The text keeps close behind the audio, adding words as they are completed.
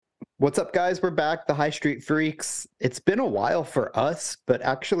What's up, guys? We're back, the High Street Freaks. It's been a while for us, but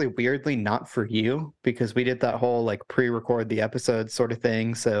actually weirdly not for you, because we did that whole like pre-record the episode sort of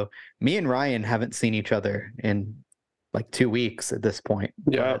thing. So me and Ryan haven't seen each other in like 2 weeks at this point.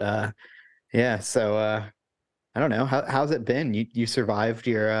 Yeah. But yeah, so I don't know. How's it been? You survived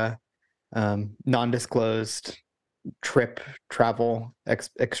your non-disclosed travel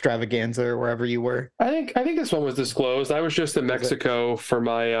extravaganza or wherever you were. I think this one was disclosed. I was just in Mexico for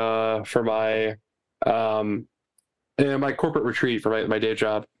my my corporate retreat for my day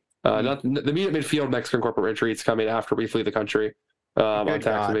job. Not the Meet at Midfield Mexican corporate retreats coming after we flee the country on Good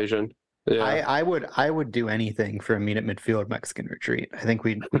tax God. evasion. Yeah. I would do anything for a Meet at Midfield Mexican retreat. I think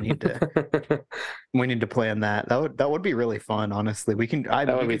we need to plan that. That would be really fun, honestly. We can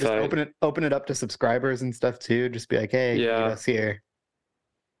just open it up to subscribers and stuff too. Just be like, hey, meet us here.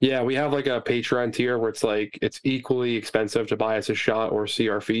 Yeah, we have like a Patreon tier where it's like it's equally expensive to buy us a shot or see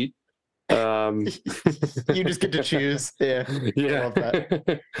our feet. You just get to choose. Yeah. Yeah. I love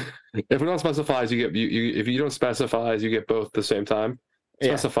that. If we don't specify, if you don't specify, you get both at the same time.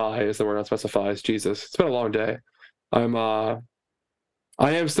 Specify is the word, not specifies. Jesus, it's been a long day. I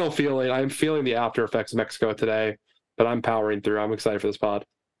am feeling the after effects of Mexico today, but I'm powering through. I'm excited for this pod.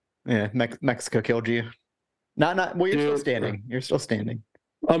 Yeah, Mexico killed you. Not. Well, you're still standing. You're still standing.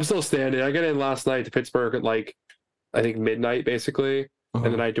 I'm still standing. I got in last night to Pittsburgh at like, I think midnight basically, and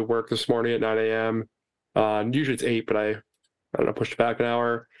then I had to work this morning at 9 a.m. Usually it's 8, but I don't know, pushed it back an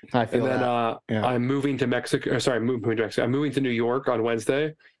hour. I feel that. I'm moving to Mexico. Sorry, I'm moving to Mexico. I'm moving to New York on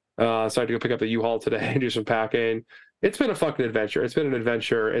Wednesday. So I had to go pick up the U-Haul today and do some packing. It's been a fucking adventure. It's been an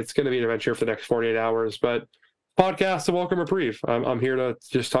adventure. It's going to be an adventure for the next 48 hours. But podcast to welcome reprieve. I'm here to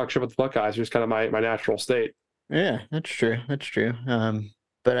just talk shit about the Buckeyes. Just kind of my natural state. Yeah, that's true. That's true.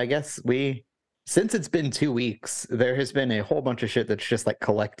 But I guess since it's been 2 weeks, there has been a whole bunch of shit that's just like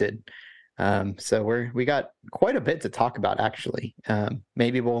collected. So we got quite a bit to talk about, actually.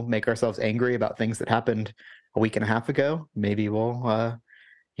 Maybe we'll make ourselves angry about things that happened a week and a half ago. Maybe we'll,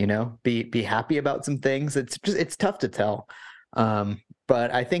 be happy about some things. It's tough to tell.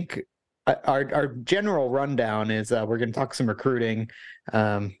 But I think our general rundown is we're going to talk some recruiting.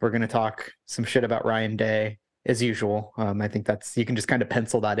 We're going to talk some shit about Ryan Day as usual. I think you can just kind of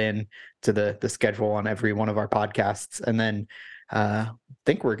pencil that in to the schedule on every one of our podcasts. And then I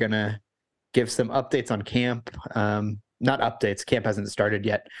think we're going to give some updates on camp. Not updates. Camp hasn't started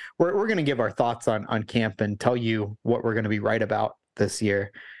yet. We're going to give our thoughts on camp and tell you what we're going to be right about this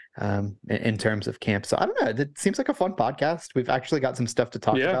year in terms of camp. So I don't know. It seems like a fun podcast. We've actually got some stuff to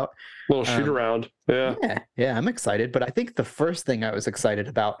talk about. A little shoot around. Yeah, I'm excited. But I think the first thing I was excited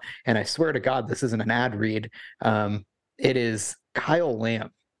about, and I swear to God, this isn't an ad read, it is Kyle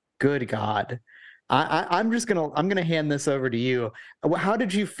Lamb. Good God. I'm gonna hand this over to you. How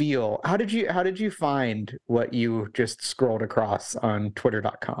did you feel? How did you find what you just scrolled across on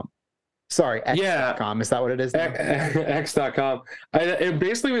twitter.com? Sorry, x.com. Is that what it is? X.com. It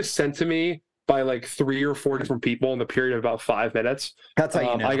basically was sent to me by like 3 or 4 different people in the period of about 5 minutes. That's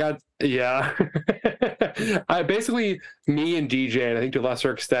how you know. I basically, me and DJ, and I think to a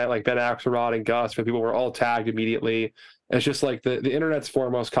lesser extent, like Ben Axelrod and Gus, but people were all tagged immediately. It's just like the internet's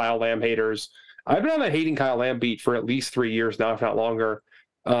foremost Kyle Lamb haters. I've been on the hating Kyle Lamb beat for at least 3 years now, if not longer.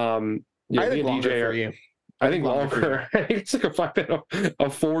 I think longer DJ for you. I think longer. It's like a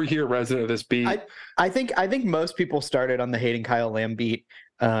 4-year resident of this beat. I think most people started on the hating Kyle Lamb beat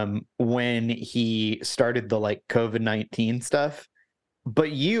when he started the like COVID-19 stuff.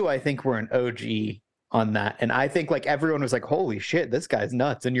 But you, I think, were an OG on that. And I think like everyone was like, holy shit, this guy's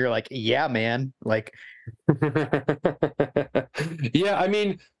nuts. And you're like, yeah, man. Like, yeah, I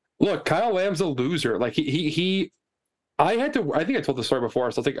mean, look, Kyle Lamb's a loser. Like I think I told the story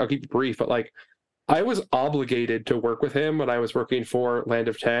before, so I'll keep it brief, but like I was obligated to work with him when I was working for Land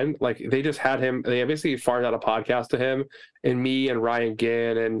of 10. Like they just had him, they basically fired out a podcast to him, and me and Ryan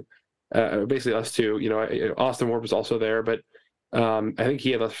Ginn and basically us two, Austin Ward was also there, but I think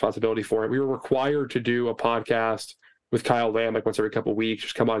he had the responsibility for it. We were required to do a podcast with Kyle Lamb like once every couple of weeks,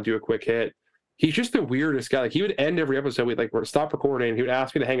 just come on and do a quick hit. He's just the weirdest guy. Like he would end every episode with like, we're stop recording. He would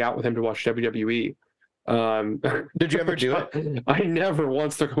ask me to hang out with him to watch WWE. Did you ever do it? I never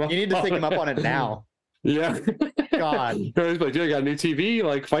once took him up. You need to take him up on it now. Yeah. God. He's like, dude, I got a new TV,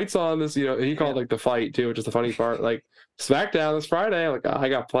 like fights on this, and he called it like the fight too, which is the funny part. Like SmackDown this Friday. I'm like, I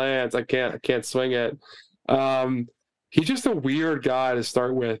got plans. I can't swing it. He's just a weird guy to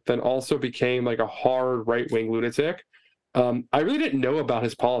start with, then also became like a hard right-wing lunatic. I really didn't know about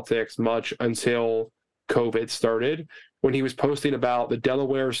his politics much until COVID started, when he was posting about the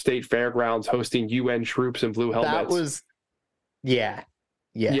Delaware State Fairgrounds hosting UN troops in blue helmets. That was, yeah.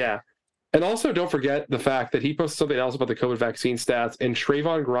 And also, don't forget the fact that he posted something else about the COVID vaccine stats, and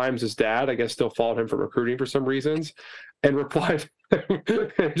Trayvon Grimes' dad, I guess, still followed him for recruiting for some reasons, and replied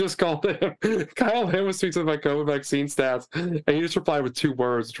and just called him. Kyle Lamb was tweeting about COVID vaccine stats, and he just replied with 2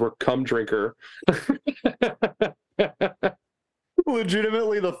 words, which were "cum drinker."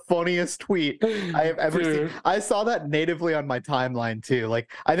 Legitimately the funniest tweet I have ever seen. I saw that natively on my timeline too.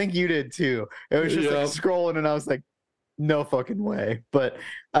 Like, I think you did too. It was just like scrolling, and I was like, no fucking way. But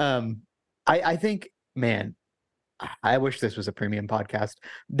I think, man, I wish this was a premium podcast.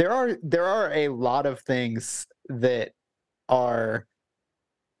 There are a lot of things that are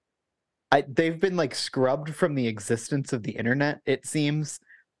they've been like scrubbed from the existence of the internet, it seems,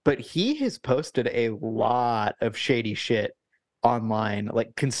 but he has posted a lot of shady shit online,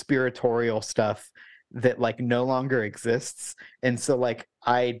 like conspiratorial stuff that like no longer exists. And so like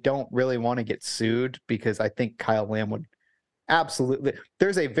I don't really want to get sued, because I think Kyle Lamb would absolutely,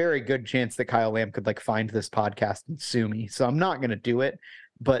 there's a very good chance that Kyle Lamb could like find this podcast and sue me. So I'm not going to do it.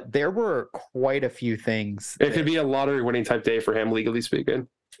 But there were quite a few things. It could be a lottery winning type day for him, legally speaking.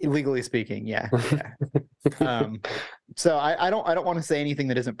 Legally speaking, yeah. So I don't want to say anything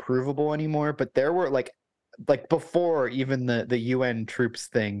that isn't provable anymore. But there were like before even the UN troops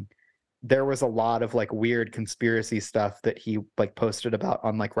thing, there was a lot of like weird conspiracy stuff that he like posted about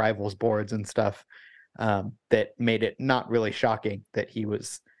on like Rivals boards and stuff, that made it not really shocking that he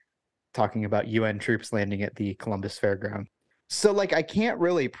was talking about UN troops landing at the Columbus Fairground. So like I can't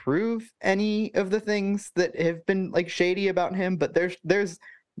really prove any of the things that have been like shady about him, but there's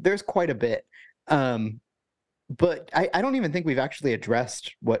quite a bit. But I don't even think we've actually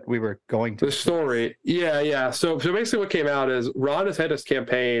addressed what we were going to. The story. Yeah. So basically what came out is Ron DeSantis'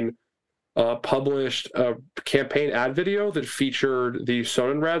 campaign published a campaign ad video that featured the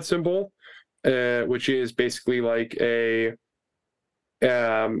Sonnenrad symbol, which is basically like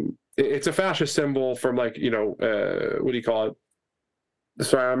it's a fascist symbol from like, what do you call it?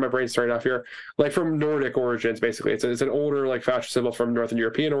 Sorry, my brain's starting off here. Like from Nordic origins, basically. It's an older like fascist symbol from Northern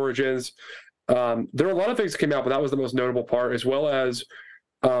European origins. There are a lot of things that came out, but that was the most notable part, as well as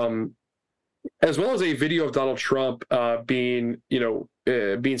a video of Donald Trump being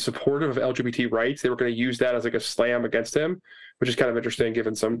supportive of LGBT rights. They were going to use that as like a slam against him, which is kind of interesting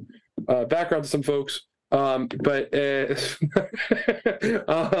given some background to some folks. But that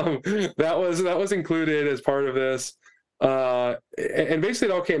was included as part of this. And basically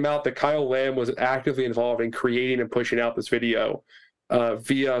it all came out that Kyle Lamb was actively involved in creating and pushing out this video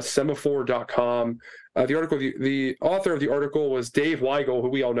via semaphore.com. The author of the article was Dave Weigel, who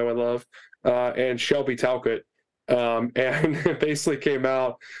we all know and love, and Shelby Talcott. And it basically came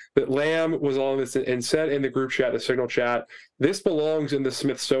out that Lamb was on this and said in the group chat, the Signal chat, this belongs in the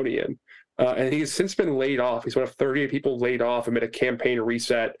Smithsonian. And he's since been laid off. He's one of 38 people laid off amid a campaign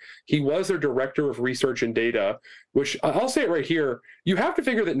reset. He was their director of research and data, which I'll say it right here. You have to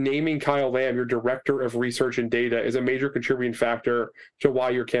figure that naming Kyle Lamb your director of research and data is a major contributing factor to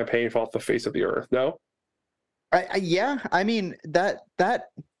why your campaign fell off the face of the earth. No? Yeah. I mean,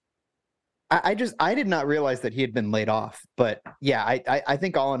 I did not realize that he had been laid off. But yeah, I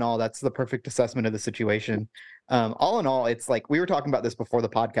think all in all, that's the perfect assessment of the situation. All in all, it's like we were talking about this before the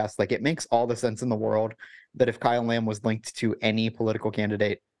podcast. Like it makes all the sense in the world that if Kyle Lamb was linked to any political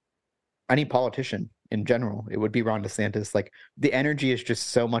candidate, any politician in general, it would be Ron DeSantis. Like the energy is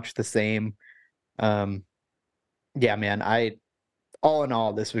just so much the same. Yeah, man. All in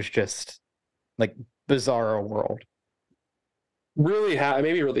all, this was just like bizarre world. Really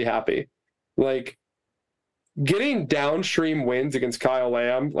made me really happy. Like getting downstream wins against Kyle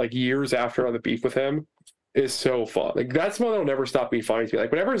Lamb, like years after on the beef with him, is so fun. Like that's one that'll never stop being funny to me.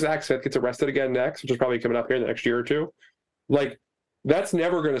 Like whenever Zach Smith gets arrested again next, which is probably coming up here in the next year or two, like that's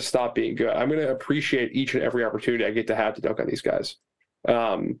never going to stop being good. I'm going to appreciate each and every opportunity I get to have to dunk on these guys.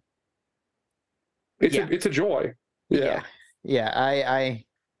 It's a joy. Yeah. I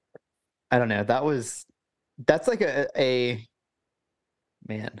don't know. That's like a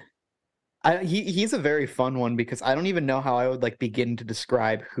man. He's a very fun one because I don't even know how I would like begin to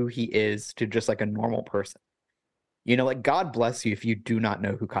describe who he is to just like a normal person. Like God bless you if you do not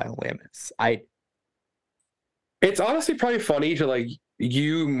know who Kyle Lamb is. It's honestly probably funny to like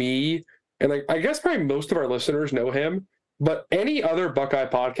you, me, and like I guess probably most of our listeners know him. But any other Buckeye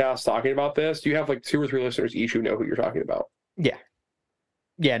podcast talking about this, you have like 2 or 3 listeners each who know who you're talking about. Yeah.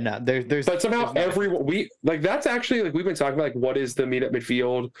 Yeah, no, there's but somehow everyone that's actually like we've been talking about like what is the meet at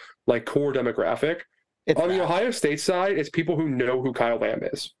midfield like core demographic. On the Ohio State side, it's people who know who Kyle Lamb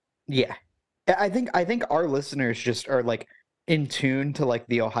is. Yeah. I think our listeners just are like in tune to like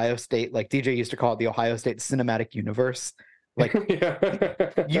the Ohio State, like DJ used to call it the Ohio State cinematic universe. Like, you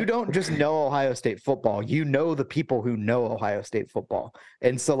Yeah. don't just know Ohio State football, you know the people who know Ohio State football.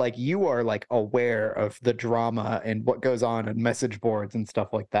 And so like you are like aware of the drama and what goes on message boards and stuff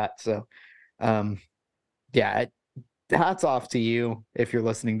like that. So yeah, hats off to you if you're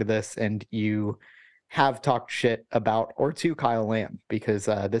listening to this and you have talked shit about or to Kyle Lamb, because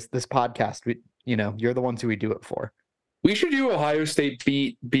this podcast, you're the ones who we do it for. We should do Ohio State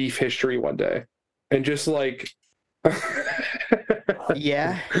beef history one day, and just like.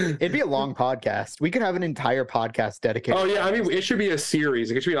 Yeah, it'd be a long podcast. We could have an entire podcast dedicated. Oh yeah, I mean, it should be a series.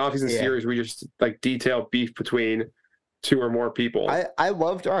 Like, it should be an off-season series where we just like detail beef between two or more people. I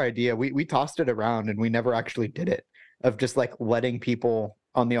loved our idea. We tossed it around and we never actually did it, of just like letting people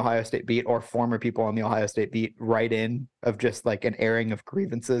on the Ohio State beat or former people on the Ohio State beat write in of just like an airing of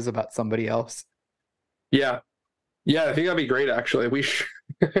grievances about somebody else. Yeah, I think that'd be great. Actually, we should.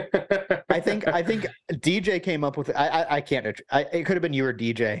 I think DJ came up with it. I can't. It could have been you or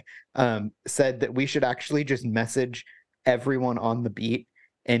DJ. Said that we should actually just message everyone on the beat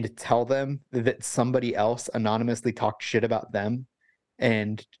and tell them that somebody else anonymously talked shit about them,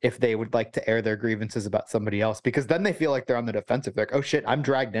 and if they would like to air their grievances about somebody else, because then they feel like they're on the defensive. They're like, oh shit, I'm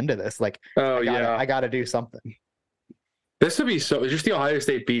dragged into this. Like, I gotta do something. This would be so. Just the Ohio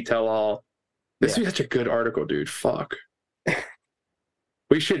State beat tell all. This would be such a good article, dude. Fuck.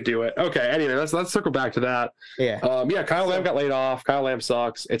 We should do it. Okay. Anyway, let's circle back to that. Yeah. Kyle Lamb got laid off. Kyle Lamb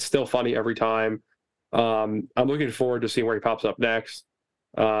sucks. It's still funny every time. I'm looking forward to seeing where he pops up next.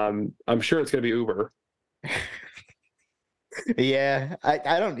 I'm sure it's going to be Uber. Yeah.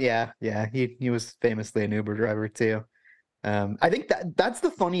 I don't. Yeah. He was famously an Uber driver too. I think that's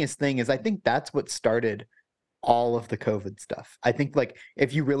the funniest thing, is I think that's what started all of the COVID stuff. I think like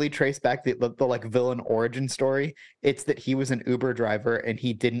if you really trace back the like villain origin story, it's that he was an Uber driver and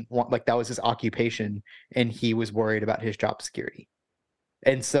he didn't want, like, that was his occupation and he was worried about his job security.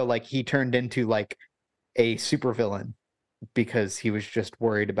 And so like he turned into like a super villain because he was just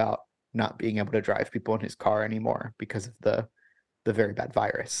worried about not being able to drive people in his car anymore because of the very bad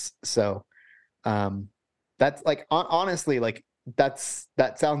virus. So that's like honestly, like that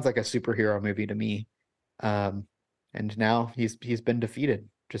sounds like a superhero movie to me. And now he's been defeated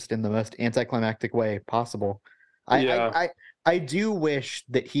just in the most anticlimactic way possible. I do wish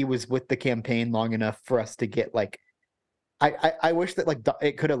that he was with the campaign long enough for us to get like, I wish that like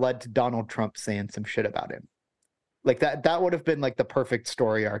it could have led to Donald Trump saying some shit about him. Like that would have been like the perfect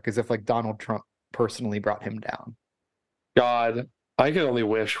story arc, as if like Donald Trump personally brought him down. God, I can only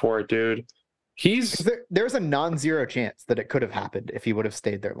wish for it, dude. There's a non-zero chance that it could have happened if he would have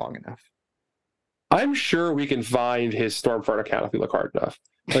stayed there long enough. I'm sure we can find his Stormfront account if we look hard enough.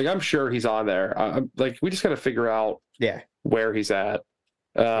 Like, I'm sure he's on there. Like, we just got to figure out where he's at.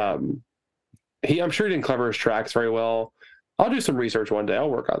 I'm sure he didn't cover his tracks very well. I'll do some research one day. I'll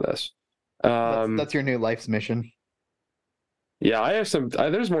work on this. That's your new life's mission. Yeah, I have some.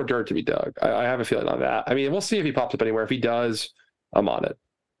 There's more dirt to be dug. I have a feeling on that. I mean, we'll see if he pops up anywhere. If he does, I'm on it.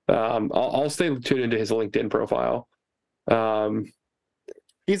 I'll stay tuned into his LinkedIn profile.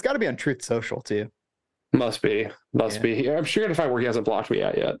 He's got to be on Truth Social too. Must be. I'm sure to find where he hasn't blocked me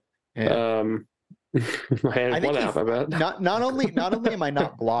at yet. Yeah. I think I bet. Not only am I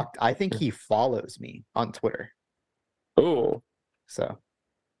not blocked, I think he follows me on Twitter. Oh, so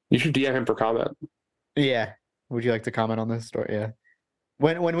you should DM him for comment. Yeah. Would you like to comment on this story? Yeah.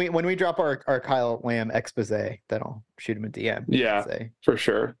 When we drop our Kyle Lamb expose, then I'll shoot him a DM. Yeah, say, for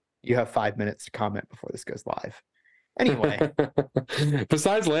sure. You have 5 minutes to comment before this goes live. Anyway,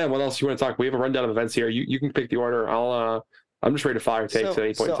 besides Lamb, what else you want to talk? We have a rundown of events here. You can pick the order. I'm just ready to fire takes at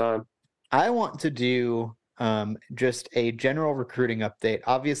any point in time. I want to do just a general recruiting update.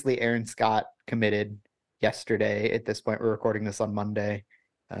 Obviously, Aaron Scott committed yesterday. At this point, we're recording this on Monday.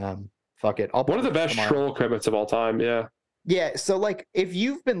 Fuck it. One of the best troll commitments of all time. Yeah. Yeah. So like, if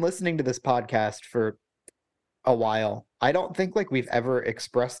you've been listening to this podcast for a while, I don't think like we've ever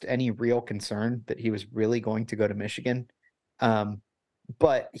expressed any real concern that he was really going to go to Michigan.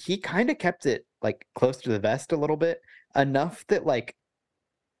 But he kind of kept it like close to the vest a little bit, enough that like,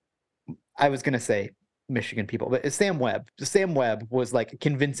 I was going to say Michigan people, but Sam Webb was like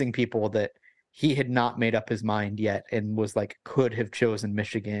convincing people that he had not made up his mind yet and was like, could have chosen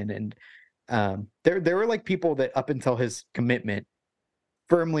Michigan. And there were like people that up until his commitment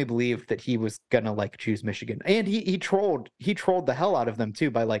firmly believed that he was gonna like choose Michigan, and he trolled the hell out of them too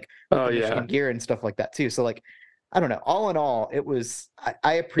by like Michigan gear and stuff like that too. So like, I don't know. All in all, it was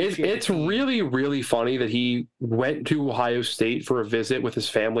I appreciate it's really, really funny that he went to Ohio State for a visit with his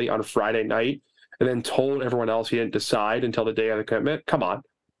family on Friday night and then told everyone else he didn't decide until the day of the commitment. Come on.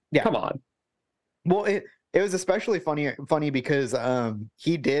 Yeah. Come on. Well, It was especially funny because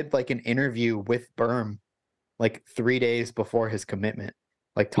he did like an interview with Berm like 3 days before his commitment,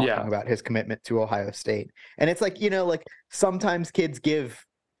 like talking Yeah. about his commitment to Ohio State. And it's like, like sometimes kids give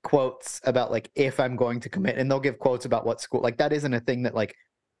quotes about like if I'm going to commit, and they'll give quotes about what school. Like that isn't a thing that like,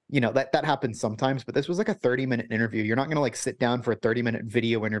 that happens sometimes, but this was like a 30-minute interview. You're not going to like sit down for a 30-minute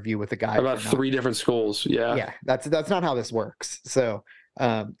video interview with a guy About for not. 3 different schools. Yeah. Yeah, that's not how this works. So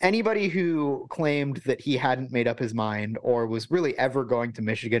anybody who claimed that he hadn't made up his mind or was really ever going to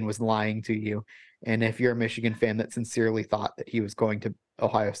Michigan was lying to you. And if you're a Michigan fan that sincerely thought that he was going to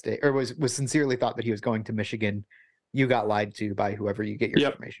Ohio State, or was sincerely thought that he was going to Michigan, you got lied to by whoever you get your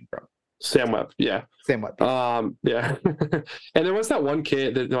information from. Sam Webb. Yeah. Sam Webb. Yeah. And there was that one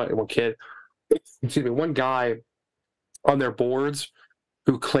one guy on their boards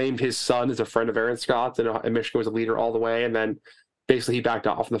who claimed his son is a friend of Aaron Scott's, and Michigan was a leader all the way, and then basically he backed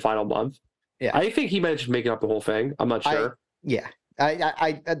off in the final month. Yeah, I think he might have just making up the whole thing. I'm not sure.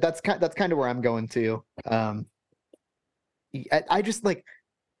 I that's kind of where I'm going to. I just like,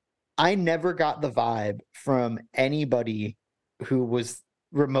 I never got the vibe from anybody who was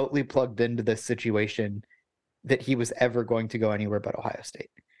remotely plugged into this situation that he was ever going to go anywhere but Ohio State.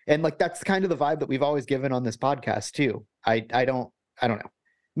 And like, that's kind of the vibe that we've always given on this podcast too. I don't know.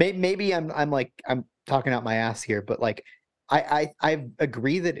 Maybe I'm talking out my ass here, but like, I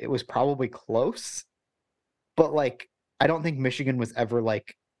agree that it was probably close, but like, I don't think Michigan was ever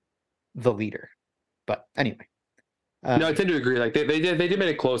like the leader. But anyway. No, I tend to agree. Like they did make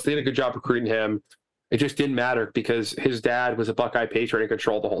it close. They did a good job recruiting him. It just didn't matter because his dad was a Buckeye Patriot in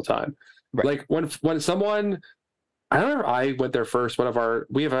control the whole time. Right. Like when someone, I remember I went there first.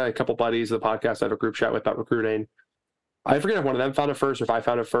 We have a couple buddies of the podcast I have a group chat with about recruiting. I forget if one of them found it first or if I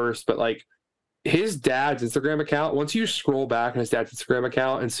found it first, but like his dad's Instagram account, once you scroll back on his dad's Instagram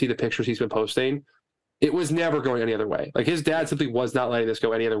account and see the pictures he's been posting, it was never going any other way. Like his dad simply was not letting this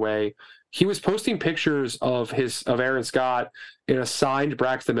go any other way. He was posting pictures of Aaron Scott in a signed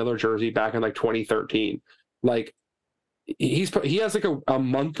Braxton Miller jersey back in like 2013. Like he has like a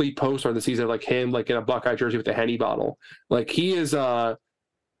monthly post on the season of like him like in a Buckeye jersey with a Henny bottle. Like he is like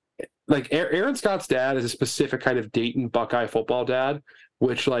Aaron Scott's dad is a specific kind of Dayton Buckeye football dad,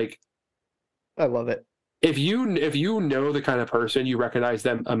 which like I love it. If you know the kind of person, you recognize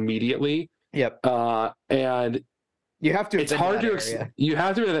them immediately. Yep. And you have to. It's hard to. You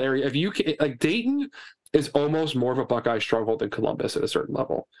have to be in that area. If you like, Dayton is almost more of a Buckeye stronghold than Columbus at a certain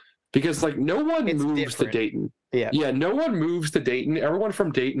level, because like no one moves to Dayton. Yeah, no one moves to Dayton. Everyone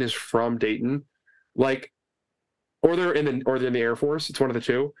from Dayton is from Dayton, like, or they're in the Air Force. It's one of the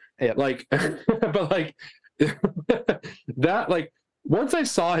two. Yeah. Like, but like that like. Once I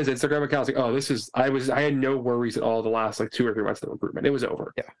saw his Instagram account, I was like, I had no worries at all the last like 2 or 3 months of the recruitment. It was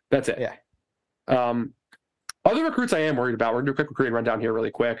over. Yeah. That's it. Yeah. Other recruits I am worried about. We're going to do a quick recruiting rundown here really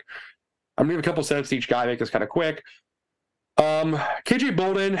quick. I'm going to give a couple sentences to each guy, make this kind of quick. KJ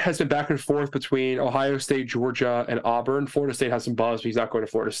Bolden has been back and forth between Ohio State, Georgia, and Auburn. Florida State has some buzz, but he's not going to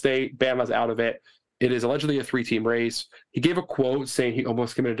Florida State. Bama's out of it. It is allegedly a 3-team race. He gave a quote saying he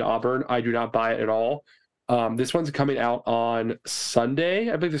almost committed to Auburn. I do not buy it at all. This one's coming out on Sunday.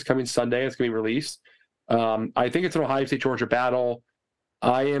 I believe this coming Sunday. It's going to be released. I think it's an Ohio State-Georgia battle.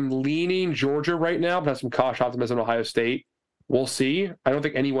 I am leaning Georgia right now, but have some cautious optimism on Ohio State. We'll see. I don't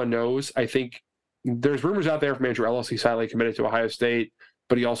think anyone knows. I think there's rumors out there from Andrew Ellis. He's silently committed to Ohio State,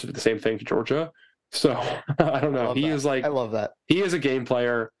 but he also did the same thing to Georgia. So I don't know. I love that. He is a game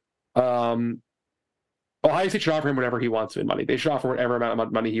player. Ohio State should offer him whatever he wants in money. They should offer whatever amount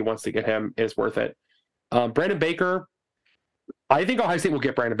of money he wants to get him. It's worth it. Brandon Baker, I think Ohio State will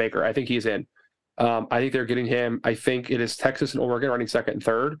get Brandon Baker. I think he's in. I think they're getting him. I think it is Texas and Oregon running second and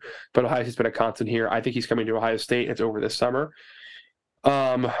third, but Ohio State's been a constant here. I think he's coming to Ohio State. It's over this summer.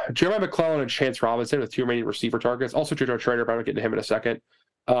 Jeremiah McClellan and Chance Robinson with 2 remaining receiver targets. Also JoJo Trader, but I'll get to him in a second.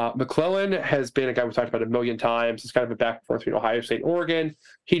 McClellan has been a guy we've talked about a million times. It's kind of a back and forth between Ohio State and Oregon.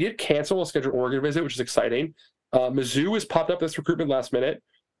 He did cancel a scheduled Oregon visit, which is exciting. Mizzou has popped up this recruitment last minute.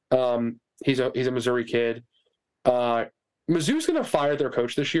 He's a Missouri kid. Mizzou's going to fire their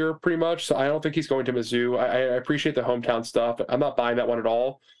coach this year, pretty much. So I don't think he's going to Mizzou. I appreciate the hometown stuff, but I'm not buying that one at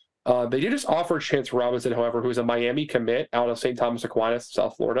all. They did just offer Chance Robinson, however, who is a Miami commit out of St. Thomas Aquinas,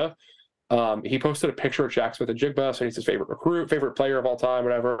 South Florida. He posted a picture of Jack Smith and Jigba, saying he's his favorite player of all time,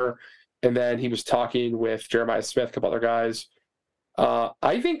 whatever. And then he was talking with Jeremiah Smith, a couple other guys.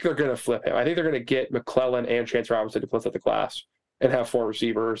 I think they're going to flip him. I think they're going to get McClellan and Chance Robinson to close out the class and have 4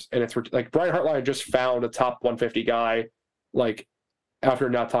 receivers. And it's like Brian Hartline just found a top 150 guy, like after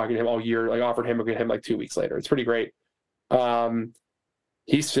not talking to him all year, like offered him like 2 weeks later. It's pretty great.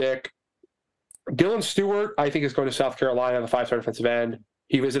 He's sick. Dylan Stewart, I think, is going to South Carolina, the 5-star defensive end.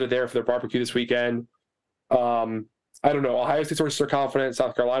 He visited there for their barbecue this weekend. I don't know. Ohio State sources are confident.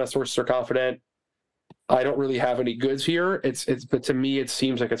 South Carolina sources are confident. I don't really have any goods here. But to me, it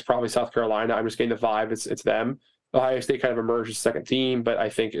seems like it's probably South Carolina. I'm just getting the vibe. It's them. Ohio State kind of emerged as second team, but I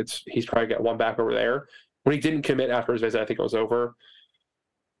think he's probably got one back over there. When he didn't commit after his visit, I think it was over.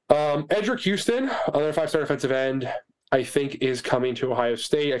 Edric Houston, another 5-star defensive end, I think is coming to Ohio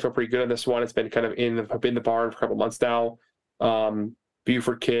State. I feel pretty good on this one. It's been kind of in the barn for a couple months now.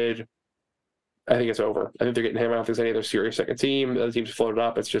 Buford kid, I think it's over. I think they're getting him. I don't think there's any other serious second team. The other team's floated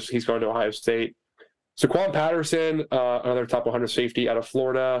up. It's just he's going to Ohio State. Saquon Patterson, another top 100 safety out of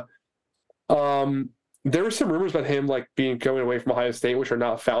Florida. There were some rumors about him going away from Ohio State, which are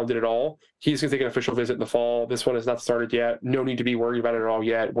not founded at all. He's going to take an official visit in the fall. This one has not started yet. No need to be worried about it at all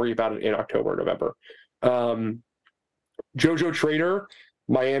yet. Worry about it in October, November. JoJo Trader,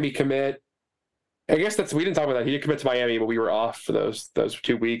 Miami commit. I guess we didn't talk about that. He did commit to Miami, but we were off for those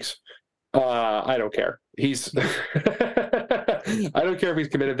 2 weeks. I don't care. I don't care if he's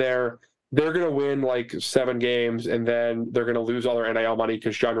committed there. They're going to win 7 games, and then they're going to lose all their NIL money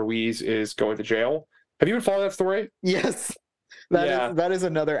because John Ruiz is going to jail. Have you been following that story? Yes. That is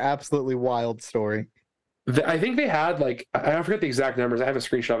another absolutely wild story. I think they had I forget the exact numbers. I have a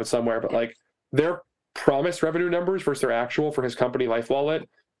screenshot of it somewhere, but their promised revenue numbers versus their actual for his company Life Wallet.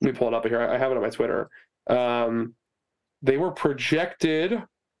 Let me pull it up here. I have it on my Twitter. They were projected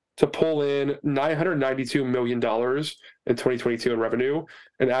to pull in $992 million in 2022 in revenue,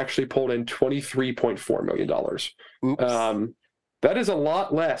 and actually pulled in $23.4 million. Oops. That is a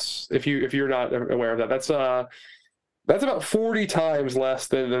lot less if you're not aware of that. That's about 40 times less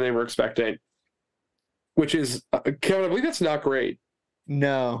than they were expecting, which is, Kevin, I believe that's not great.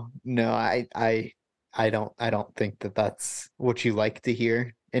 No, I don't think that that's what you like to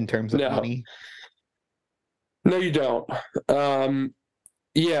hear in terms of money. No, you don't.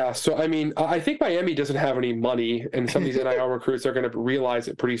 Yeah, so I mean, I think Miami doesn't have any money, and some of these NIL recruits are going to realize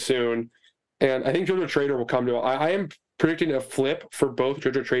it pretty soon. And I think JoJo Trader will come to. I am predicting a flip for both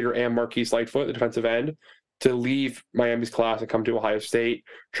JoJo Trader and Marquise Lightfoot, the defensive end, to leave Miami's class and come to Ohio State.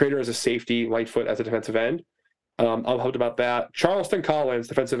 Trader as a safety, Lightfoot as a defensive end. I'm hyped about that. Charleston Collins,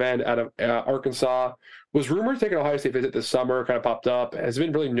 defensive end out of Arkansas, was rumored to take an Ohio State visit this summer, kind of popped up. Has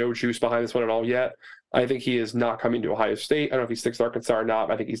been really no juice behind this one at all yet. I think he is not coming to Ohio State. I don't know if he sticks to Arkansas or not,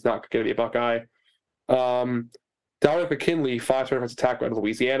 but I think he's not going to be a Buckeye. Dominic McKinley, 5-star defensive tackle out of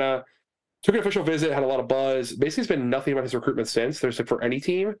Louisiana, took an official visit, had a lot of buzz. Basically, it's been nothing about his recruitment since. There's for any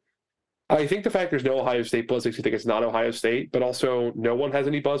team. I think the fact there's no Ohio State buzz makes you think it's not Ohio State, but also no one has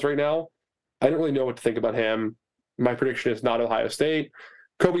any buzz right now. I don't really know what to think about him. My prediction is not Ohio State.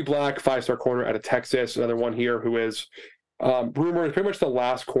 Kobe Black, 5-star corner out of Texas, another one here who is rumored pretty much the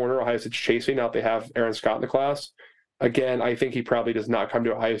last corner Ohio State's chasing. Now they have Aaron Scott in the class. Again, I think he probably does not come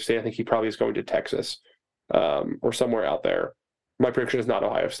to Ohio State. I think he probably is going to Texas or somewhere out there. My prediction is not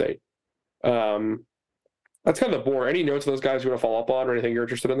Ohio State. That's kind of the board. Any notes on those guys you want to follow up on or anything you're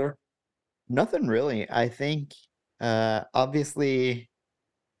interested in there? Nothing really. I think obviously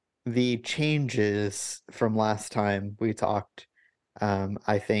the changes from last time we talked,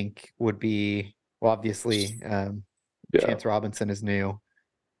 I think would be, well, obviously Chance Robinson is new.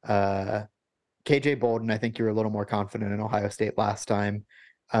 KJ Bolden, I think you were a little more confident in Ohio State last time.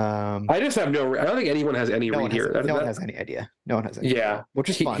 I just have I don't think anyone has any read here. No one has any idea. No one has any idea, which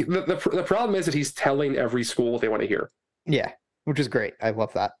is fun. The problem is that he's telling every school what they want to hear. Yeah, which is great. I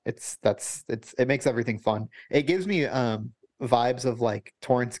love that. It makes everything fun. It gives me vibes of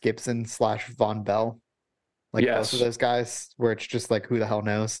Torrance Gibson / Von Bell. Both of those guys, where it's just who the hell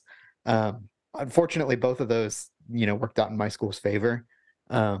knows. Unfortunately, both of those, worked out in my school's favor.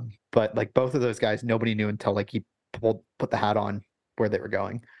 But both of those guys, nobody knew until he put the hat on where they were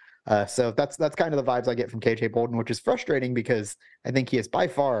going. So that's kind of the vibes I get from KJ Bolden, which is frustrating because I think he is by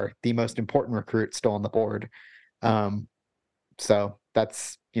far the most important recruit still on the board. So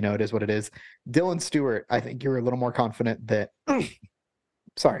that's, it is what it is. Dylan Stewart, I think you were a little more confident that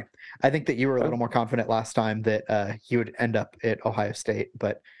sorry. I think that you were a little more confident last time that he would end up at Ohio State,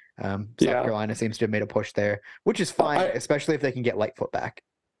 but South Carolina seems to have made a push there, which is fine, especially if they can get Lightfoot back.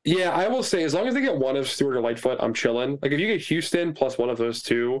 Yeah, I will say, as long as they get one of Stewart or Lightfoot, I'm chilling. If you get Houston plus one of those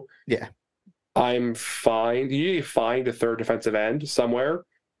two, I'm fine. You need to find a third defensive end somewhere.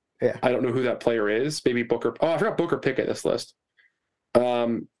 Yeah. I don't know who that player is. Maybe Booker. Oh, I forgot Booker Pickett in this list. I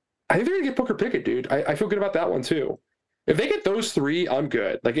think they're going to get Booker Pickett, dude. I feel good about that one, too. If they get those three, I'm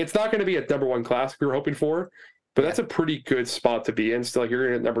good. It's not going to be a number one class we were hoping for, but that's a pretty good spot to be in. Still,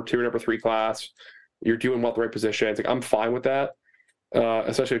 you're in a number 2 or number 3 class. You're doing well at the right positions. I'm fine with that.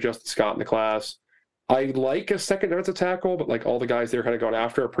 especially with Justin Scott in the class. I like a second defensive tackle, but like all the guys they're kind of going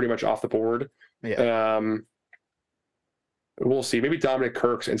after are pretty much off the board. Yeah. We'll see. Maybe Dominic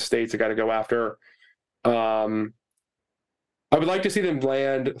Kirk's in State's a guy to go after. I would like to see them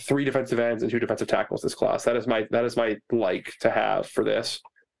land 3 defensive ends and 2 defensive tackles this class. That is my like to have for this.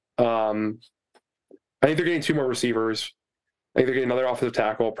 I think they're getting 2 more receivers. I think they're getting another offensive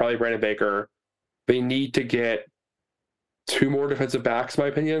tackle, probably Brandon Baker. They need to get 2 more defensive backs, in my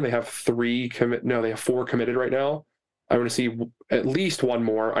opinion. They have 4 committed right now. I want to see at least 1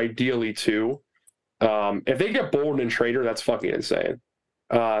 more, ideally 2. If they get Bolden and Trader, that's fucking insane.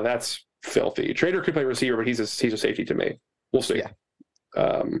 That's filthy. Trader could play receiver, but he's a safety to me. We'll see.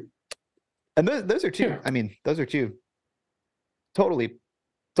 Yeah. And those are 2. Yeah. I mean, those are 2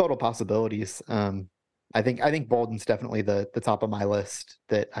 total possibilities. I think Bolden's definitely the top of my list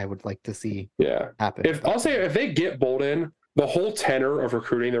that I would like to see happen. If they get Bolden, the whole tenor of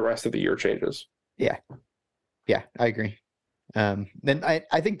recruiting the rest of the year changes. Yeah, I agree. Then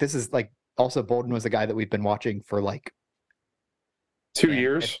I think this is like also Bolden was a guy that we've been watching for like 2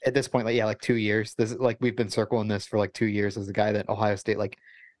 years at this point. Like 2 years. This is like we've been circling this for like 2 years as a guy that Ohio State like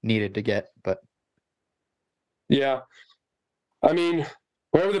needed to get. But yeah, I mean,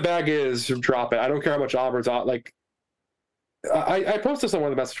 whatever the bag is, drop it. I don't care how much Auburn's on. Like, I posted this on one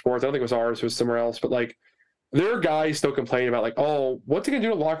of the message boards. I don't think it was ours. It was somewhere else. But like, there are guys still complaining about like, oh, what's it gonna do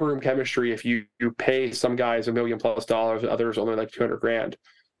to locker room chemistry if you pay some guys $1 million+ and others only like $200,000?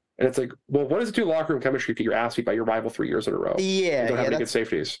 And it's like, well, what does it do to locker room chemistry if you get your ass beat by your rival 3 years in a row? Yeah, you don't have any good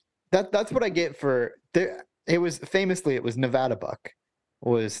safeties. That's what I get for there. It was Nevada Buck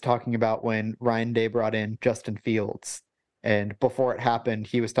was talking about when Ryan Day brought in Justin Fields. And before it happened,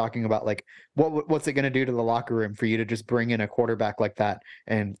 he was talking about like, what's it going to do to the locker room for you to just bring in a quarterback like that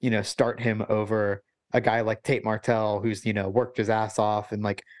and, start him over a guy like Tate Martell, who's, worked his ass off and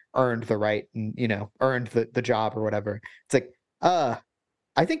like earned the right and, earned the job or whatever. It's like,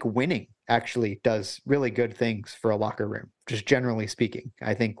 I think winning actually does really good things for a locker room, just generally speaking.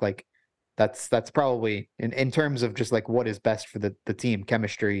 I think like that's probably in terms of just like what is best for the team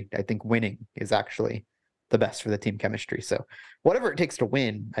chemistry. I think winning is actually the best for the team chemistry. So whatever it takes to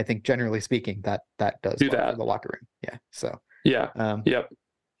win, I think generally speaking, that does do that for the locker room. Yeah. So yeah. Yep.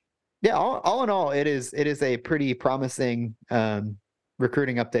 Yeah. All in all, it is a pretty promising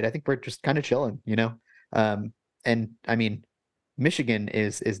recruiting update. I think we're just kind of chilling, and I mean, Michigan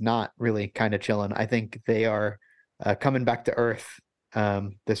is not really kind of chilling. I think they are coming back to earth.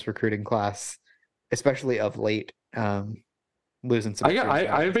 This recruiting class, especially of late. Losing some.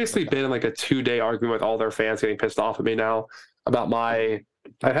 I've basically been in like a 2-day argument with all their fans getting pissed off at me now about I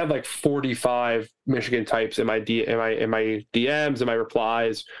had like 45 Michigan types in my DMs and my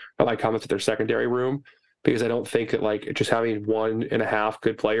replies and my comments at their secondary room because I don't think that like just having 1.5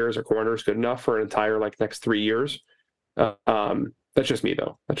 good players or corners good enough for an entire like next 3 years. That's just me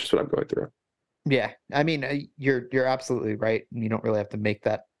though. That's just what I'm going through. Yeah, I mean, you're absolutely right. You don't really have to make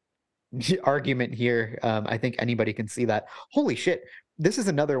that argument here. I think anybody can see that. Holy shit. This is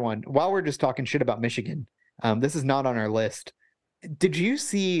another one. While we're just talking shit about Michigan, this is not on our list. Did you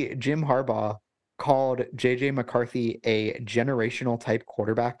see Jim Harbaugh called JJ McCarthy a generational type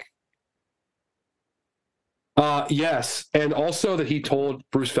quarterback? Yes. And also that he told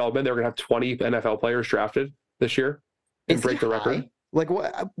Bruce Feldman they were going to have 20 NFL players drafted this year and break the record. Like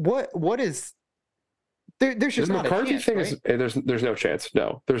what is there's just not McCarthy a chance, thing right? is there's no chance.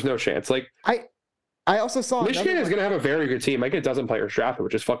 No, there's no chance. Like I also saw Michigan is going to have a very good team. Like it doesn't players drafted,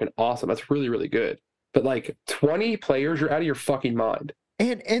 which is fucking awesome. That's really, really good. But like 20 players, you're out of your fucking mind.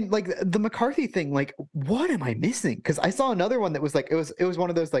 And like the McCarthy thing, like what am I missing? Because I saw another one that was like it was one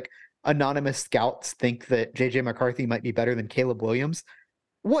of those like anonymous scouts think that JJ McCarthy might be better than Caleb Williams.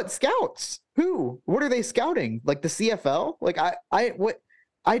 What scouts? Who? What are they scouting? Like the CFL? Like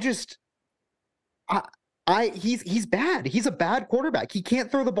he's bad. He's a bad quarterback. He can't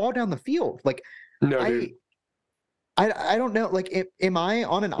throw the ball down the field. Like no, dude. I don't know. Like, am I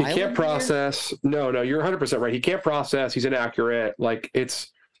on an island? He can't process. Here? No, you're 100% right. He can't process. He's inaccurate. Like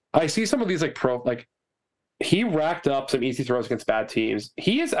I see some of these like he racked up some easy throws against bad teams.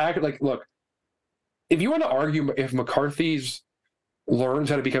 He is accurate. Like, look, if you want to argue if McCarthy's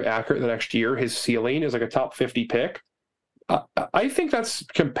learns how to become accurate the next year, his ceiling is like a top 50 pick. I think that's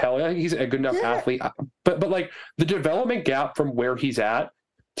compelling. I think he's a good enough athlete, but like the development gap from where he's at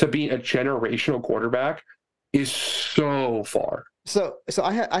to being a generational quarterback is so far. So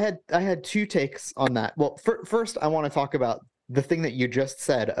I had 2 takes on that. Well, first I want to talk about the thing that you just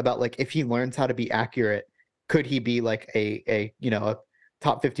said about like if he learns how to be accurate, could he be like a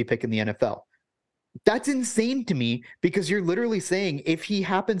top 50 pick in the NFL? That's insane to me because you're literally saying if he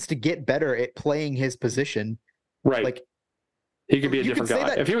happens to get better at playing his position, Right. like He could be a you could different say guy.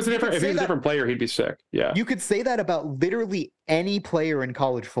 that If he was a different player, he'd be sick. Yeah. you could say that about literally any player in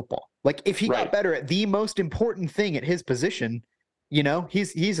college football. Like if he got Right. better at the most important thing at his position,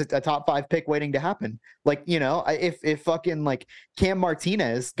 he's a top 5 pick waiting to happen. Like, if fucking like Cam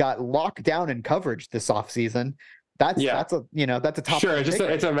Martinez got locked down in coverage this offseason, that's Yeah. that's a top Sure. 5 It's just pick.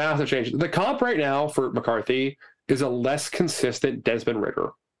 it's a massive change. The comp right now for McCarthy is a less consistent Desmond Ridder,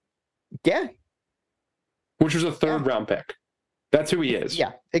 Yeah. which was a third round pick. That's who he is.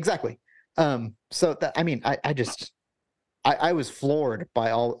 Yeah, exactly. So that, I mean, I was floored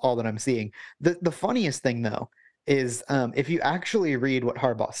by all that I'm seeing. The funniest thing though is if you actually read what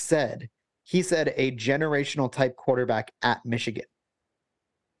Harbaugh said, he said a generational type quarterback at Michigan,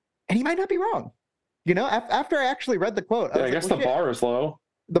 and he might not be wrong. After I actually read the quote, I guess the bar is low.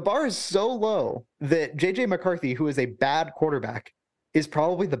 The bar is so low that JJ McCarthy, who is a bad quarterback, is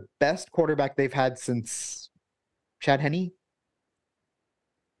probably the best quarterback they've had since Chad Henne.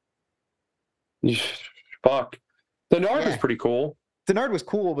 Fuck. Denard was pretty cool. Denard was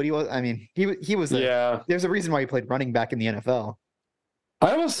cool, but he was yeah. There's a reason why he played running back in the NFL.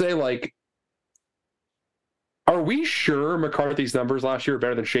 I will say, like, are we sure McCarthy's numbers last year are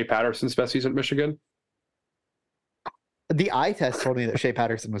better than Shea Patterson's best season at Michigan? The eye test told me that Shea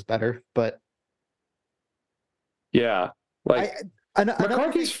Patterson was better, but yeah, like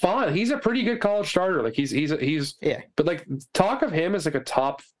McCarthy's fun. He's a pretty good college starter. Like he's yeah. But like talk of him as like a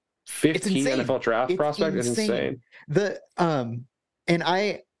top 15 NFL draft prospect is insane. And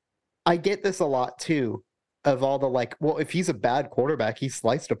I get this a lot too, of all the like, well, if he's a bad quarterback, he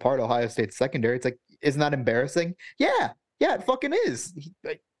sliced apart Ohio State's secondary. It's like, isn't that embarrassing? Yeah, it fucking is.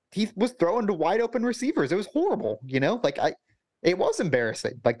 He was throwing to wide open receivers. It was horrible, it was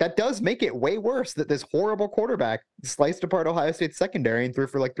embarrassing. Like that does make it way worse that this horrible quarterback sliced apart Ohio State's secondary and threw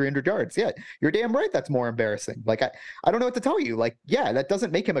for like 300 yards. Yeah, you're damn right. That's more embarrassing. Like I don't know what to tell you. Like, yeah, that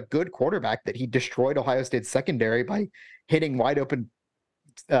doesn't make him a good quarterback that he destroyed Ohio State's secondary by hitting wide open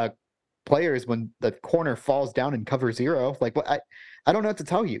players when the corner falls down in cover zero. Like, what I don't know what to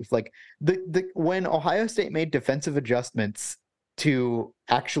tell you. Like when Ohio State made defensive adjustments to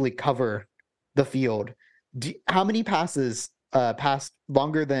actually cover the field, how many passes passed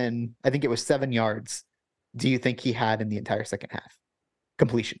longer than, I think it was 7 yards, do you think he had in the entire second half?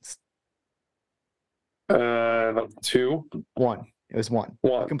 Completions. 2. 1. It was 1.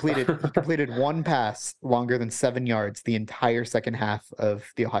 He completed one pass longer than 7 yards the entire second half of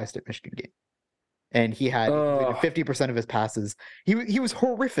the Ohio State Michigan game. And he had 50% of his passes. He was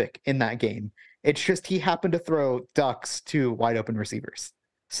horrific in that game. It's just he happened to throw ducks to wide open receivers.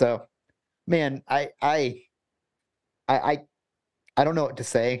 So, man, I don't know what to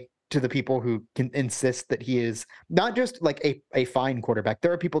say to the people who can insist that he is not just like a fine quarterback.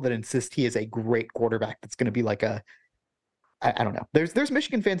 There are people that insist he is a great quarterback that's going to be like I don't know. There's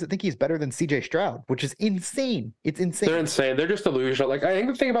Michigan fans that think he's better than CJ Stroud, which is insane. It's insane. They're insane. They're just delusional. Like, I think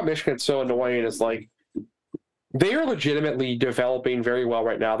the thing about Michigan that's so annoying is like they are legitimately developing very well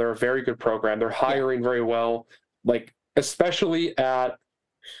right now. They're a very good program. They're hiring very well. Like, especially at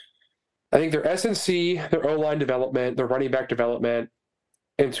I think their S&C, their O-line development, their running back development,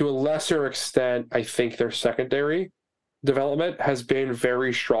 and to a lesser extent, I think their secondary development has been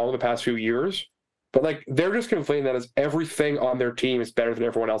very strong the past few years. But like they're just conflating that as everything on their team is better than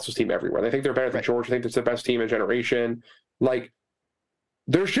everyone else's team everywhere. They think they're better than Georgia. They think it's the best team in a generation. Like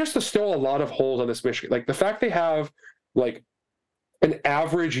there's just still a lot of holes on this Michigan. Like the fact they have like an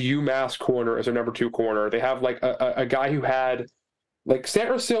average UMass corner as their number 2 corner. They have like a guy who had like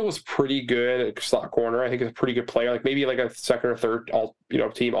Sanderson was pretty good at slot corner. I think he's a pretty good player. Like maybe like a second or third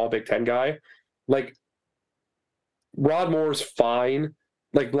team all Big Ten guy. Like Rod Moore's fine.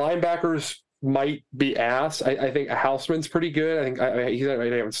 Like linebackers might be ass. I think Houseman's pretty good. I think he's not ready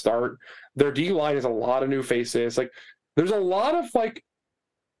to even start. Their D line is a lot of new faces. Like there's a lot of like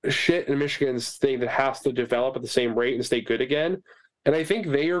shit in Michigan's thing that has to develop at the same rate and stay good again. And I think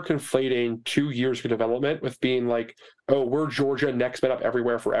they are conflating 2 years of development with being like, oh, we're Georgia, next man up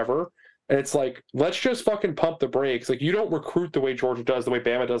everywhere forever. And it's like, let's just fucking pump the brakes. Like you don't recruit the way Georgia does, the way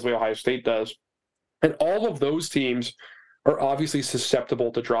Bama does, the way Ohio State does. And all of those teams are obviously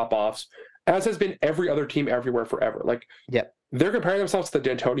susceptible to drop-offs, as has been every other team everywhere forever. Like, they're comparing themselves to the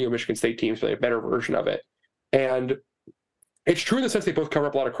D'Antonio Michigan State teams, but a better version of it. And it's true in the sense they both cover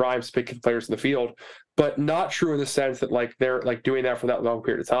up a lot of crimes, picking players in the field, but not true in the sense that like they're like doing that for that long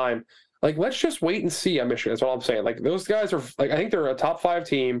period of time. Like, let's just wait and see on Michigan. That's all I'm saying. Like, those guys are like, I think they're a top 5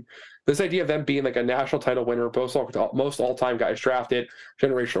 team. This idea of them being like a national title winner, most all-time guys drafted,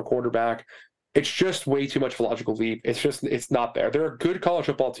 generational quarterback. It's just way too much of a logical leap. It's not there. They're a good college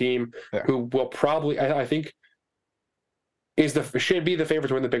football team Yeah. who will probably, I think, should be the favorite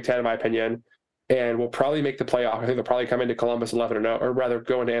to win the Big Ten, in my opinion, and will probably make the playoff. I think they'll probably come into Columbus 11-0, or rather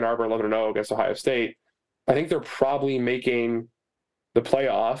go into Ann Arbor 11-0 against Ohio State. I think they're probably making the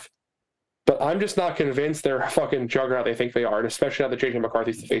playoff, but I'm just not convinced they're a fucking juggernaut they think they are, and especially now that JJ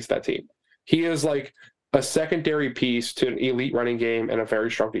McCarthy's to face that team. He is like a secondary piece to an elite running game and a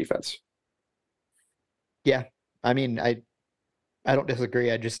very strong defense. Yeah, I mean, I don't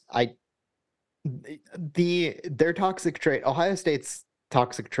disagree. Their toxic trait, Ohio State's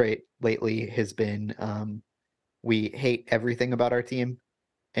toxic trait lately has been we hate everything about our team,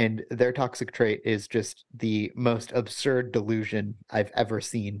 and their toxic trait is just the most absurd delusion I've ever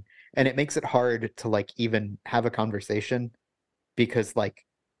seen, and it makes it hard to like even have a conversation because like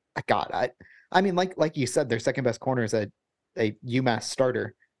God, I mean like you said, their second best corner is a UMass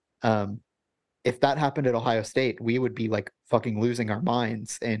starter. If that happened at Ohio State, we would be like fucking losing our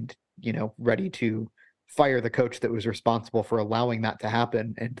minds and, ready to fire the coach that was responsible for allowing that to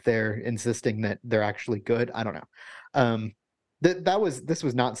happen. And they're insisting that they're actually good. I don't know. This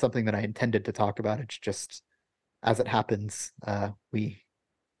was not something that I intended to talk about. It's just as it happens,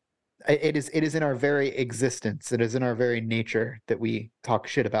 it is in our very existence. It is in our very nature that we talk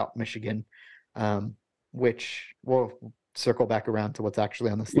shit about Michigan, which we'll circle back around to what's actually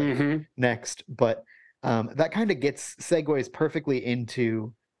on the slate next. But that kind of segues perfectly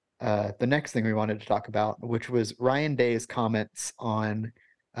into the next thing we wanted to talk about, which was Ryan Day's comments on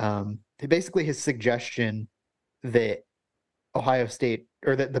basically his suggestion that Ohio State,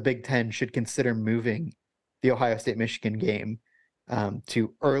 or that the Big Ten should consider moving the Ohio State-Michigan game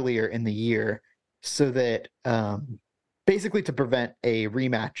to earlier in the year so that basically to prevent a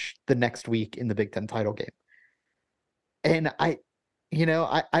rematch the next week in the Big Ten title game. And I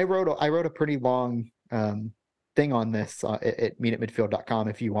wrote a pretty long thing on this at meetatmidfield.com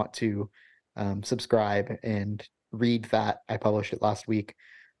if you want to subscribe and read that. I published it last week.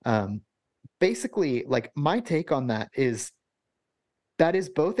 Basically, like my take on that is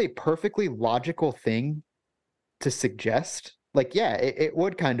both a perfectly logical thing to suggest. Like, yeah, it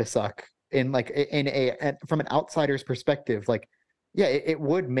would kind of suck from an outsider's perspective. Like, yeah, it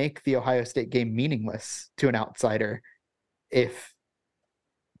would make the Ohio State game meaningless to an outsider if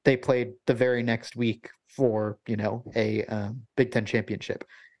they played the very next week for, a Big Ten championship.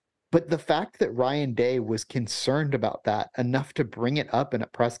 But the fact that Ryan Day was concerned about that enough to bring it up in a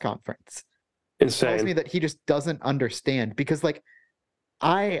press conference tells me that he just doesn't understand, because like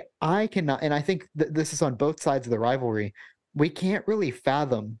I cannot, and I think this is on both sides of the rivalry, we can't really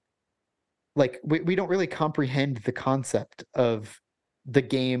fathom, like we don't really comprehend the concept of the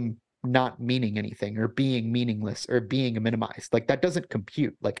game not meaning anything or being meaningless or being minimized. Like that doesn't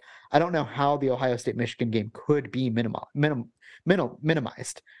compute. Like I don't know how the Ohio State Michigan game could be minimized.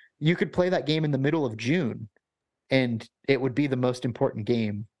 You could play that game in the middle of June and it would be the most important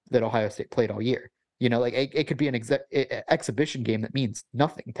game that Ohio State played all year. Like it could be an exhibition game that means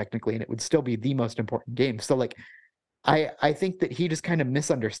nothing technically, and it would still be the most important game. So like I think that he just kind of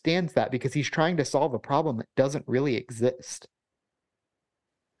misunderstands that because he's trying to solve a problem that doesn't really exist.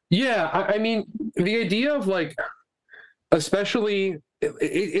 Yeah, I mean, the idea of like, especially,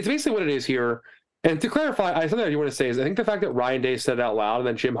 it's basically what it is here. And to clarify, something I do want to say is I think the fact that Ryan Day said it out loud and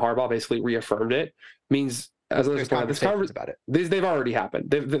then Jim Harbaugh basically reaffirmed it means, as I was pointing out, conversations about it. They've already happened.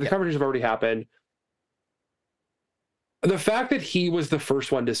 The conversations have already happened. The fact that he was the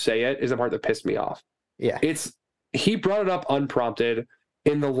first one to say it is the part that pissed me off. Yeah. He brought it up unprompted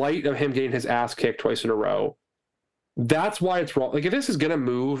in the light of him getting his ass kicked twice in a row. That's why it's wrong. Like, if this is going to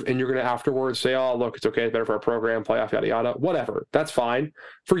move and you're going to afterwards say, oh, look, it's okay, it's better for our program, playoff, yada, yada, whatever, that's fine.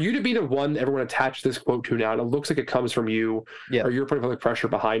 For you to be the one everyone attached this quote to now, and it looks like it comes from you, or you're putting public pressure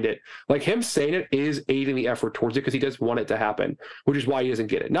behind it, like him saying it is aiding the effort towards it because he does want it to happen, which is why he doesn't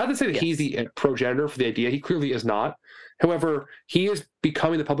get it. Not to say that he's the progenitor for the idea. He clearly is not. However, he is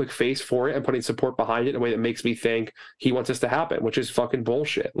becoming the public face for it and putting support behind it in a way that makes me think he wants this to happen, which is fucking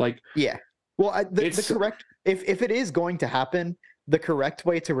bullshit. Like, yeah. Well, the correct, if it is going to happen, the correct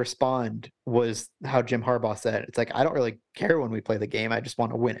way to respond was how Jim Harbaugh said. It's like, I don't really care when we play the game. I just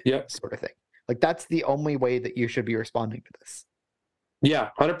want to win it, sort of thing. Like, that's the only way that you should be responding to this. Yeah,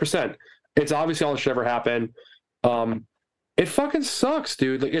 100%. It's obviously all that should ever happen. It fucking sucks,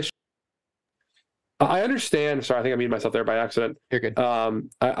 dude. Like, I understand. Sorry, I think I muted myself there by accident. You're good.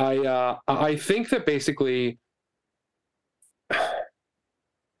 I think that basically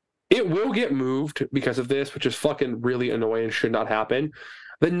it will get moved because of this, which is fucking really annoying and should not happen.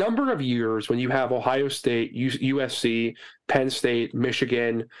 The number of years when you have Ohio State, USC, Penn State,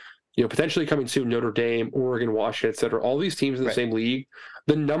 Michigan, potentially coming soon, Notre Dame, Oregon, Washington, et cetera, all these teams in the Right. same league,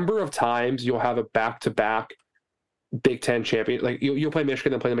 the number of times you'll have a back-to-back Big Ten champion, like you'll play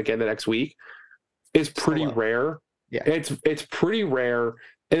Michigan, then play them again the next week, is So pretty low. rare. Yeah. It's pretty rare.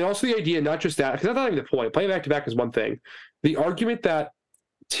 And also the idea, not just that, because that's not even the point. Playing back-to-back is one thing. The argument that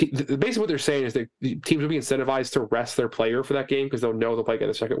basically what they're saying is that the teams will be incentivized to rest their player for that game because they'll know they'll play again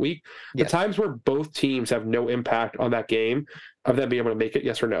the second week. The Yeah. times where both teams have no impact on that game of them being able to make it,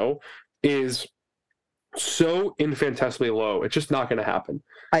 yes or no, is so infinitesimally low. It's just not going to happen.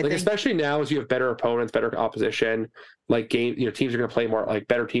 I think especially now as you have better opponents, better opposition, teams are going to play more like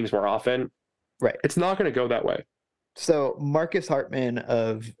better teams more often. right. It's not going to go that way. So Marcus Hartman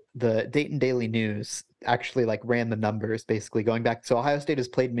of the Dayton Daily News actually like ran the numbers basically going back. So Ohio State has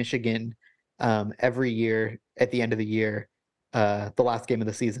played Michigan every year at the end of the year, the last game of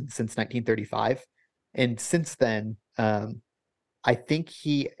the season since 1935. And since then, I think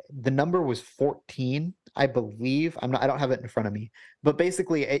the number was 14, I believe. I don't have it in front of me, but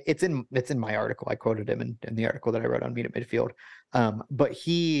basically it's in my article. I quoted him in the article that I wrote on Meet at Midfield. But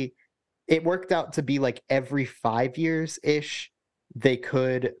it worked out to be like every 5 years ish, they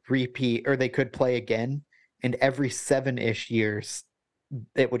could repeat or they could play again. And every 7-ish years,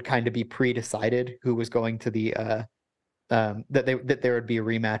 it would kind of be pre-decided who was going to the that there would be a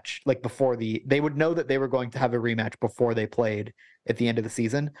rematch like before they would know that they were going to have a rematch before they played at the end of the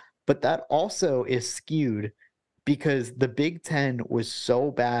season. But that also is skewed because the Big Ten was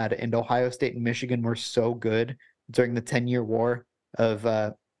so bad and Ohio State and Michigan were so good during the 10-year war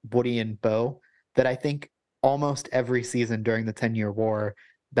of Woody and Bo that I think almost every season during the 10-year war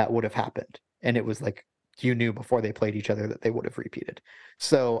that would have happened. And it was like you knew before they played each other that they would have repeated.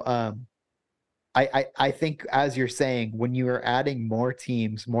 So I think, as you're saying, when you are adding more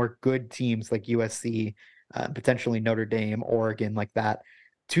teams, more good teams like USC, potentially Notre Dame, Oregon, like that,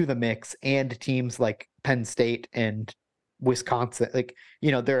 to the mix, and teams like Penn State and Wisconsin, like,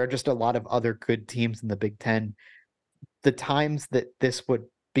 there are just a lot of other good teams in the Big Ten. The times that this would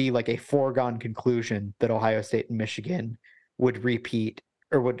be like a foregone conclusion that Ohio State and Michigan would repeat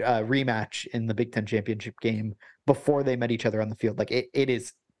or would rematch in the Big Ten championship game before they met each other on the field, like it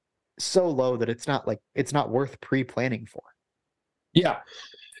is so low that it's not worth pre-planning for. Yeah.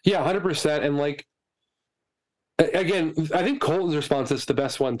 100%. And again, I think Colton's response is the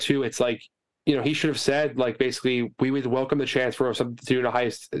best one too. It's like, he should have said basically we would welcome the chance for us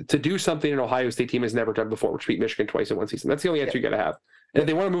to do something an Ohio State team has never done before, which beat Michigan twice in one season. That's the only answer you got to have. And if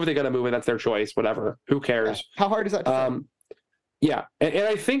they want to move it, they got to move it. That's their choice. Whatever. Who cares? Yeah. How hard is that? Yeah. And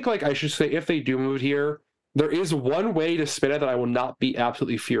I think I should say if they do move it here, there is one way to spin it that I will not be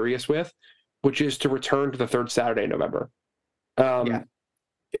absolutely furious with, which is to return to the third Saturday in November.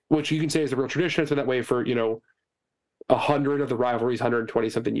 Which you can say is a real tradition. It's been that way for, 100 of the rivalries, 120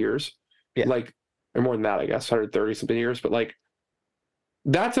 something years. Yeah. Or more than that, I guess, 130 something years. But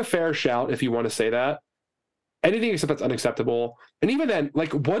that's a fair shout if you want to say that. Anything except that's unacceptable. And even then,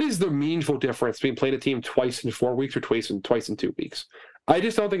 what is the meaningful difference between playing a team twice in 4 weeks or twice in 2 weeks? I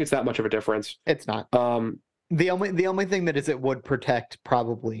just don't think it's that much of a difference. It's not. The only thing that is it would protect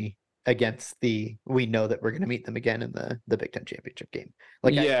probably against we know that we're going to meet them again in the Big Ten championship game. I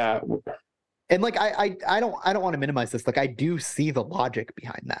don't want to minimize this. I do see the logic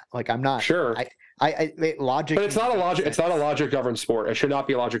behind that. I'm not sure. Logic, but it's not a logic. It's not a logic-governed sport. It should not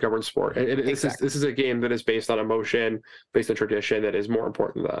be a logic-governed sport. Exactly. This is a game that is based on emotion, based on tradition. That is more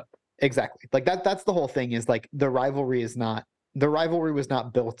important than that. Exactly. That's the whole thing. Is the rivalry was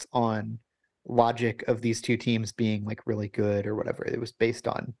not built on logic of these two teams being really good or whatever. It was based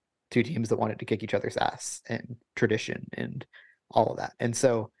on two teams that wanted to kick each other's ass and tradition and all of that. And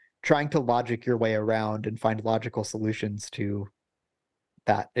so trying to logic your way around and find logical solutions to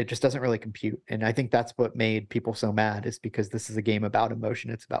that, it just doesn't really compute. And I think that's what made people so mad, is because this is a game about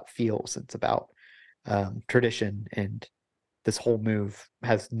emotion. It's about feels. It's about tradition. And this whole move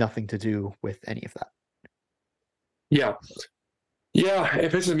has nothing to do with any of that. Yeah. Yeah,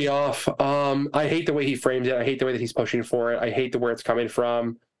 it pisses me off. I hate the way he framed it. I hate the way that he's pushing for it. I hate where it's coming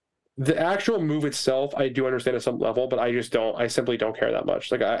from. The actual move itself, I do understand at some level, but I simply don't care that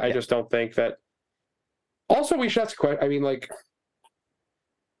much. I just don't think that. Also, we should ask a question.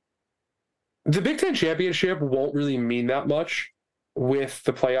 The Big Ten championship won't really mean that much with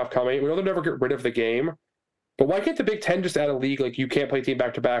the playoff coming. We know they'll never get rid of the game, but why can't the Big Ten just add a league you can't play team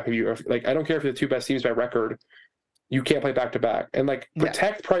back to back? I don't care if you're the two best teams by record. You can't play back to back, and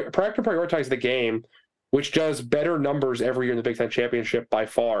prioritize the game, which does better numbers every year in the Big Ten championship by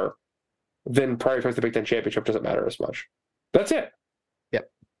far than prioritize the Big Ten championship. Doesn't matter as much. That's it.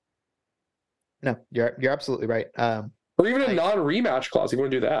 Yep. No, you're absolutely right. Or even a non-rematch clause. If you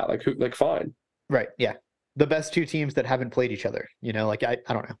want to do that, fine. Right. Yeah. The best two teams that haven't played each other, like I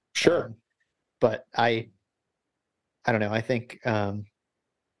don't know. Sure. But I don't know. I think I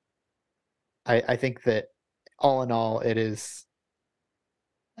think that all in all, it is.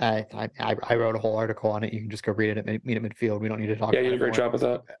 I wrote a whole article on it. You can just go read it at Meet at Midfield. We don't need to talk. Yeah, you did a great job with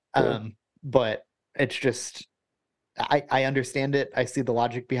that. But it's just I understand it. I see the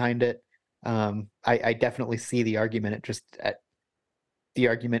logic behind it. I definitely see the argument. It just the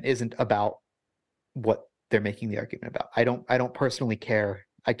argument isn't about what they're making the argument about. I don't personally care.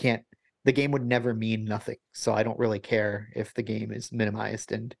 I can't. The game would never mean nothing, so I don't really care if the game is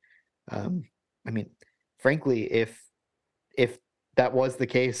minimized. And I mean, frankly, if that was the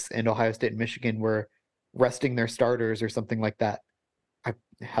case and Ohio State and Michigan were resting their starters or something like that,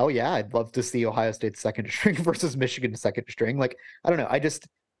 hell yeah, I'd love to see Ohio State's second string versus Michigan's second string. Like, I don't know.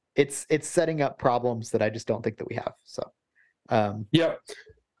 It's setting up problems that I just don't think that we have. So, yeah.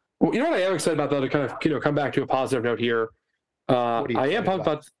 Well, you know what I am excited about, though, to kind of come back to a positive note here. I am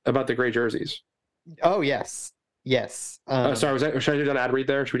pumped about the gray jerseys. Oh, yes. Yes. Sorry, should I do an ad read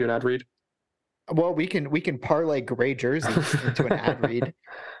there? Should we do an ad read? Well, we can parlay gray jerseys into an ad read.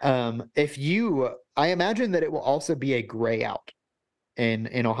 I imagine that it will also be a gray out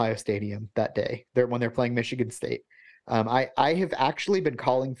in Ohio Stadium that day. When they're playing Michigan State. I have actually been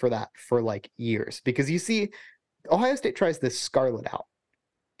calling for that for like years, because you see, Ohio State tries this scarlet out.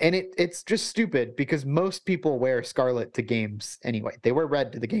 And it's just stupid, because most people wear scarlet to games anyway. They wear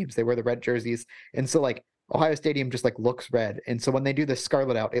red to the games. They wear the red jerseys. And so like Ohio Stadium just like looks red. And so when they do the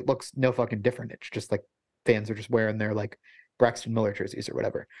scarlet out, it looks no fucking different. It's just like fans are just wearing their like Braxton Miller jerseys or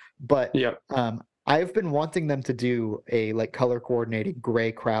whatever. But I've been wanting them to do a like color coordinated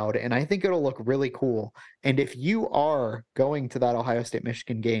gray crowd, and I think it'll look really cool. And if you are going to that Ohio State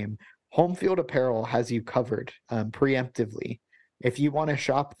Michigan game, Home Field Apparel has you covered preemptively. If you want to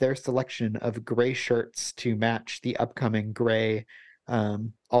shop their selection of gray shirts to match the upcoming gray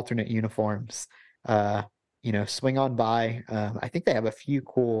alternate uniforms, swing on by. I think they have a few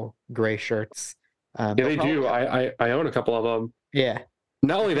cool gray shirts. Yeah, they do. I own a couple of them. Yeah.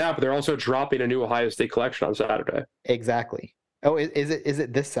 Not only that, but they're also dropping a new Ohio State collection on Saturday. Exactly. Oh, is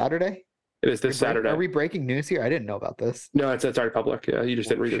it this Saturday? It is this Saturday. Are we breaking news here? I didn't know about this. No, it's already public. Yeah, you just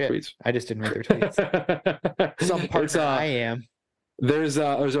didn't read their tweets. I just didn't read their tweets. Some parts I am. There's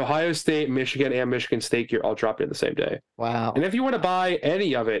Ohio State, Michigan, and Michigan State gear all dropped in the same day. Wow. And if you want to buy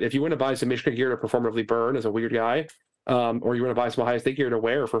any of it, if you want to buy some Michigan gear to performatively burn as a weird guy, or you want to buy some Ohio State gear to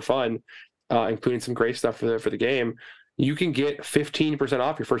wear for fun, including some gray stuff for the game, you can get 15%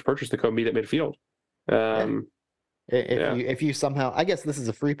 off your first purchase. The code Meet at Midfield. If you somehow, I guess this is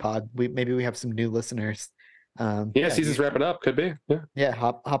a free pod. Maybe we have some new listeners. Season's wrapping up. Could be. Yeah.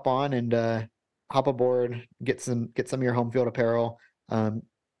 Hop on and hop aboard. Get some of your Home Field Apparel.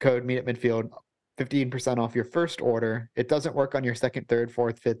 Code Meet at Midfield. 15% off your first order. It doesn't work on your second, third,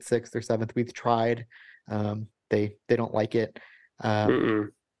 fourth, fifth, sixth, or seventh. We've tried. They don't like it.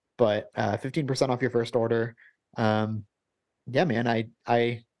 But 15% off your first order. Yeah, man,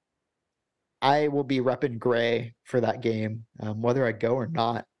 I will be repping gray for that game. Whether I go or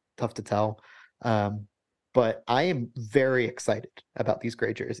not, tough to tell. But I am very excited about these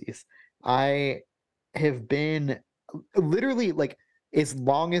gray jerseys. I have been literally, like, as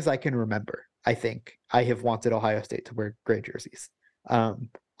long as I can remember, I think I have wanted Ohio State to wear gray jerseys.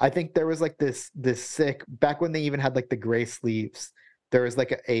 I think there was like this sick, back when they even had like the gray sleeves, there was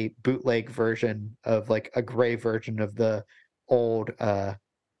like a bootleg version of like a gray version of the old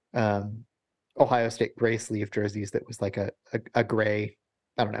Ohio State gray sleeve jerseys that was like a gray,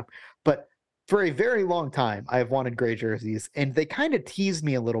 I don't know. But for a very long time, I have wanted gray jerseys, and they kind of teased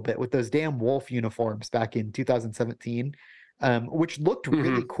me a little bit with those damn Wolf uniforms back in 2017, which looked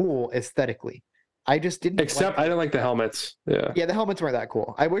really cool aesthetically. I just didn't. Except I didn't like the helmets. Yeah, the helmets weren't that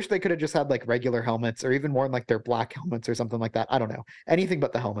cool. I wish they could have just had like regular helmets, or even worn like their black helmets or something like that. I don't know, anything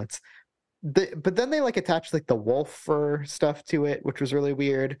but the helmets. But then they like attached like the wolf fur stuff to it, which was really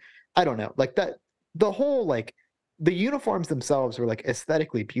weird. I don't know, like that. The whole like the uniforms themselves were like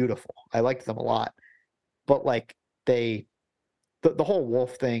aesthetically beautiful. I liked them a lot, but like the whole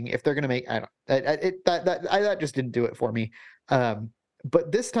wolf thing, if they're gonna make, I don't, that just didn't do it for me.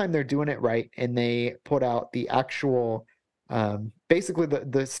 But this time they're doing it right, and they put out the actual, basically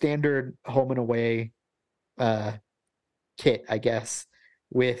the standard home and away kit, I guess,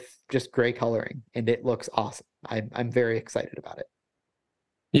 with just gray coloring, and it looks awesome. I'm very excited about it.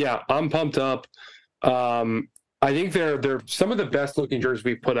 Yeah, I'm pumped up. I think they're some of the best looking jerseys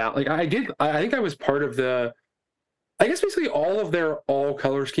we've put out. Like I think I was part of I guess basically all of their all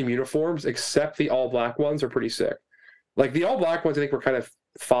color scheme uniforms except the all black ones are pretty sick. Like the all black ones, I think were kind of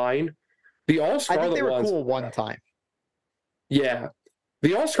fine. The all I think they scarlet were ones, cool one time. yeah,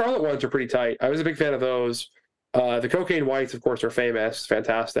 the all scarlet ones are pretty tight. I was a big fan of those. The cocaine whites, of course, are famous,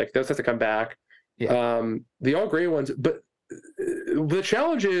 fantastic. Those have to come back. Yeah. The all gray ones, but the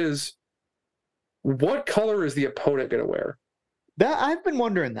challenge is, what color is the opponent going to wear? That I've been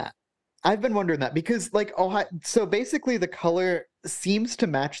wondering that. I've been wondering that because like Ohio, so basically the color seems to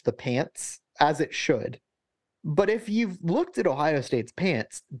match the pants as it should. But if you've looked at Ohio State's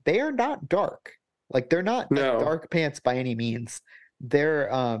pants, they are not dark. Like they're not like No, dark pants by any means. They're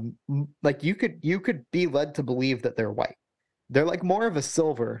like you could be led to believe that they're white. They're like more of a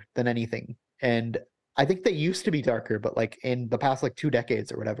silver than anything. And I think they used to be darker, but like in the past like 2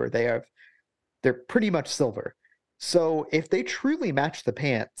 decades or whatever, they're pretty much silver. So if they truly match the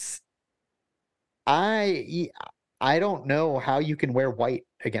pants, I I don't know how you can wear white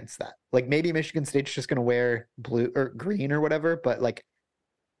against that. Like maybe Michigan State's just gonna wear blue or green or whatever, but like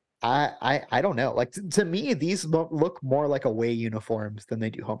I don't know. Like to me, these look more like away uniforms than they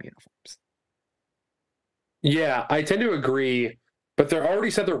do home uniforms. yeah, I tend to agree, but they're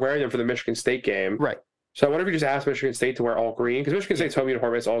already said they're wearing them for the Michigan State game. Right. So I wonder if you just ask Michigan State to wear all green, because Michigan Yeah. State's home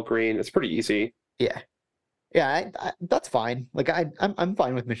uniform is all green. It's pretty easy. Yeah. Yeah, that's fine. Like I'm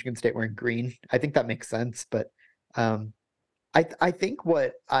fine with Michigan State wearing green. I think that makes sense, but um I think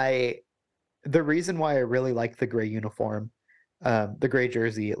the reason why I really like the gray uniform, the gray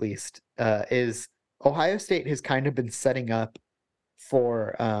jersey at least, is Ohio State has kind of been setting up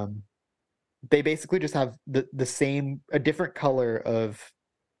for they basically just have the same a different color of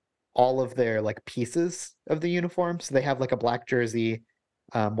all of their like pieces of the uniform. So they have like a black jersey,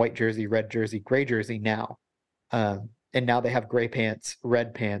 white jersey, red jersey, gray jersey now. And now they have gray pants,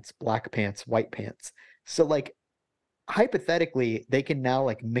 red pants, black pants, white pants. So like hypothetically, they can now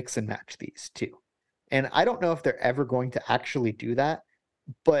like mix and match these too. And I don't know if they're ever going to actually do that,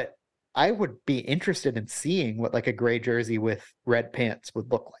 but I would be interested in seeing what like a gray jersey with red pants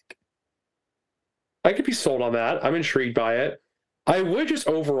would look like. I could be sold on that. I'm intrigued by it. I would just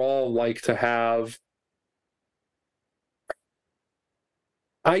overall like to have.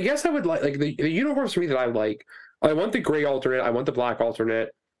 I guess I would like the uniforms for me that I like. I want the gray alternate. I want the black alternate.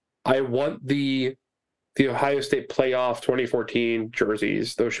 I want the Ohio State playoff 2014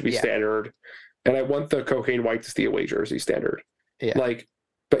 jerseys. Those should be Yeah, standard. And I want the cocaine whites, the away jersey standard. yeah, Like,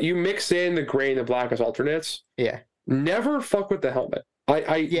 but you mix in the gray and the black as alternates. yeah, Never fuck with the helmet.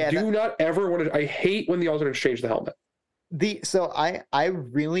 I yeah. do not ever want to. I hate when the alternates change the helmet. So I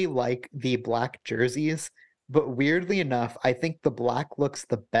really like the black jerseys, but weirdly enough, I think the black looks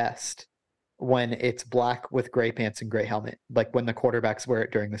the best when it's black with gray pants and gray helmet, like when the quarterbacks wear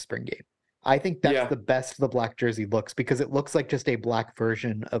it during the spring game. I think that's Yeah, the best the black jersey looks because it looks like just a black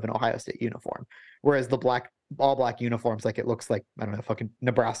version of an Ohio State uniform. Whereas the all black uniforms, like it looks like, I don't know, fucking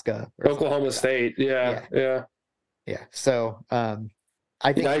Nebraska or something Oklahoma like that. State. Yeah, Yeah, yeah, yeah. So I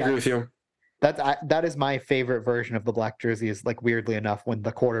yeah. think I agree with you. that is my favorite version of the black jersey is like weirdly enough when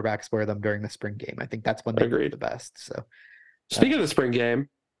the quarterbacks wear them during the spring game. I think that's when they look Agreed. the best. So Speaking uh, of the spring game,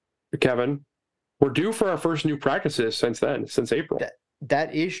 Kevin, we're due for our first new practices since then, since April.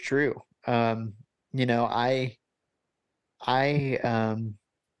 that is true. You know, I I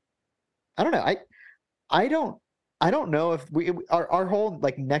don't know. I don't I don't know if our whole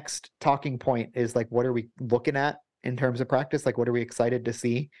like next talking point is like what are we looking at in terms of practice? Like what are we excited to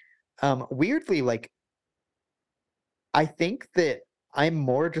see? Weirdly, like I think that I'm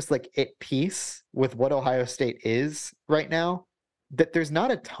more just like at peace with what Ohio State is right now. That there's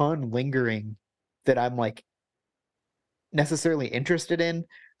not a ton lingering that I'm like necessarily interested in.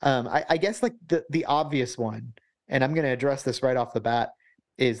 I guess like the obvious one, and I'm going to address this right off the bat,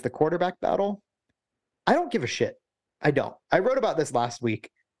 is the quarterback battle. I don't give a shit. I don't. I wrote about this last week.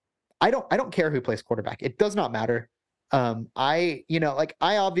 I don't care who plays quarterback. It does not matter. Like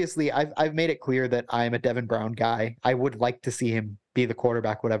I obviously I've made it clear that I'm a Devin Brown guy. I would like to see him be the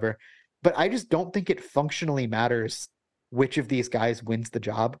quarterback, whatever. But I just don't think it functionally matters which of these guys wins the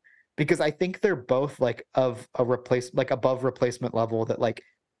job because I think they're both like of a like above replacement level that like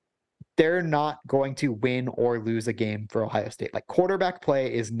they're not going to win or lose a game for Ohio State. Like quarterback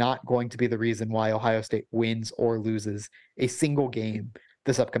play is not going to be the reason why Ohio State wins or loses a single game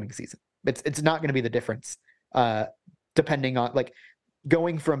this upcoming season. It's not going to be the difference. Uh, Depending on like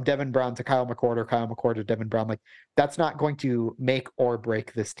going from Devin Brown to Kyle McCord or Kyle McCord to Devin Brown, like that's not going to make or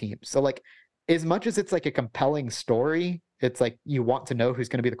break this team. So like as much as it's like a compelling story, it's like you want to know who's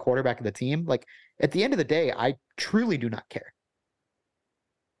going to be the quarterback of the team. Like at the end of the day, I truly do not care.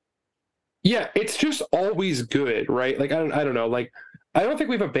 Yeah, it's just always good, right? Like I don't know. Like I don't think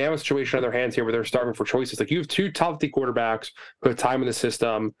we have a Bama situation on their hands here where they're starving for choices. Like, you have two top 50 quarterbacks who have time in the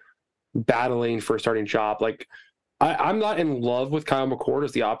system battling for a starting job. Like, I'm not in love with Kyle McCord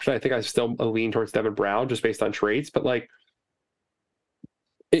as the option. I think I still lean towards Devin Brown just based on traits. But like,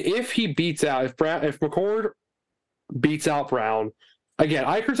 if he beats out, if McCord beats out Brown, again,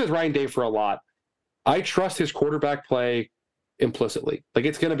 I criticize Ryan Day for a lot. I trust his quarterback play implicitly. Like,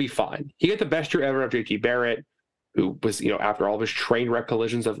 it's going to be fine. He had the best year ever of JT Barrett, who was, after all of his train wreck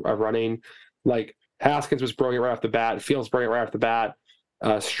collisions of running. Like, Haskins was brilliant right off the bat. Fields brilliant right off the bat.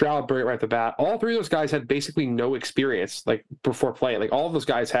 Stroud brilliant right off the bat. All three of those guys had basically no experience, like, before playing. Like, all of those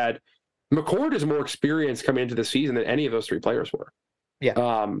guys had. McCord is more experienced coming into the season than any of those three players were.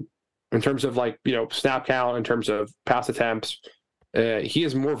 Yeah. In terms of, like, snap count, in terms of pass attempts, he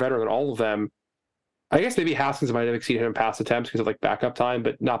is more veteran than all of them. I guess maybe Haskins might have exceeded him in pass attempts because of, like, backup time,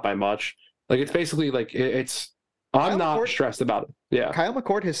 but not by much. Like, it's basically like it's. I'm not stressed about it. Yeah. Kyle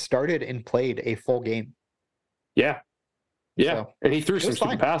McCord has started and played a full game. Yeah. Yeah. So, and he threw some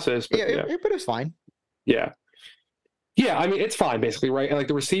stupid passes. But, but it was fine. Yeah. Yeah. I mean, it's fine, basically, right? And, like,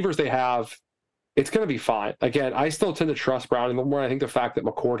 the receivers they have, it's going to be fine. Again, I still tend to trust Brown. And the more I think the fact that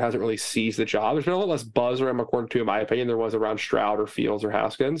McCord hasn't really seized the job, there's been a little less buzz around McCord, too, in my opinion, there was around Stroud or Fields or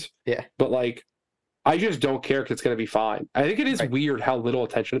Haskins. Yeah. But, like, I just don't care because it's going to be fine. I think it is weird how little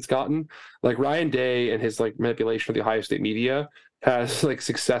attention it's gotten. Like, Ryan Day and his, like, manipulation of the Ohio State media has, like,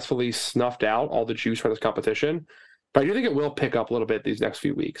 successfully snuffed out all the juice from this competition. But I do think it will pick up a little bit these next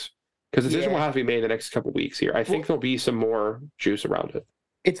few weeks because the decision will have to be made in the next couple of weeks here. I think there'll be some more juice around it.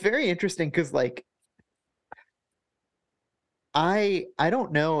 It's very interesting because, like, I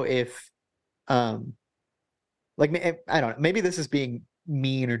don't know if, like, I don't know, maybe this is being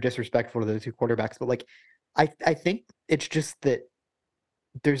mean or disrespectful to the two quarterbacks, but, like, I think it's just that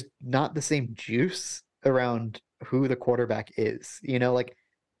there's not the same juice around who the quarterback is, like,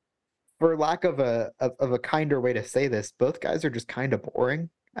 for lack of a kinder way to say this, both guys are just kind of boring,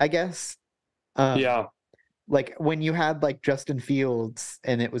 I guess. Yeah. Like, when you had, like, Justin Fields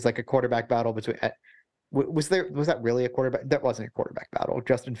and it was like a quarterback battle between was that really a quarterback? That wasn't a quarterback battle.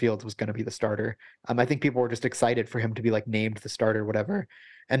 Justin Fields was going to be the starter. I think people were just excited for him to be, like, named the starter, whatever.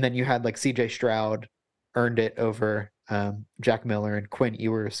 And then you had, like, CJ Stroud earned it over Jack Miller and Quinn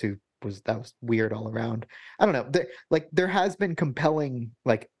Ewers, that was weird all around. I don't know. There has been compelling,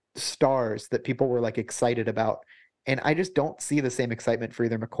 like, stars that people were, like, excited about, and I just don't see the same excitement for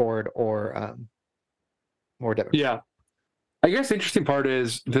either McCord or Devin. Yeah. I guess the interesting part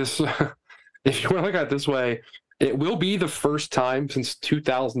is this. If you want to look at it this way, it will be the first time since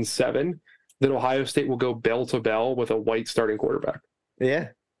 2007 that Ohio State will go bell to bell with a white starting quarterback. Yeah,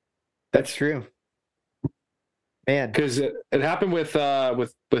 that's true. Man, because it happened with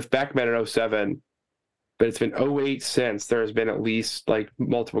Beckman in 2007, but it's been 2008 since. There has been at least, like,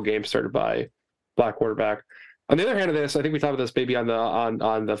 multiple games started by black quarterback. On the other hand of this, I think we talked about this maybe on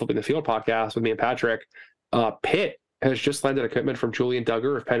the Flipping the Field podcast with me and Patrick. Pitt has just landed a commitment from Julian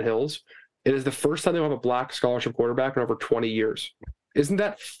Duggar of Penn Hills. It is the first time they have a black scholarship quarterback in over 20 years. Isn't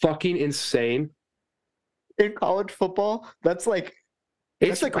that fucking insane? In college football, that's like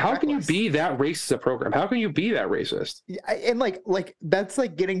how can you be that racist a program? How can you be that racist? And like that's,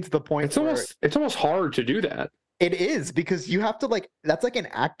 like, getting to the point. It's almost hard to do that. It is, because you have to, like, that's like an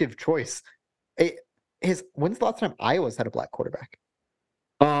active choice. When's the last time Iowa's had a black quarterback?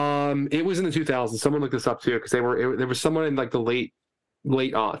 It was in the 2000s. Someone looked this up too, because there was someone in, like, the late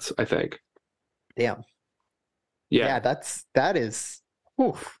aughts, I think. Damn. Yeah, that is.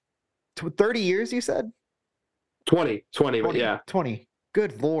 Oof. 30 years, you said? 20, but yeah. 20.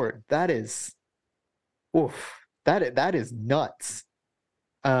 Good Lord. That is. Oof. That is nuts.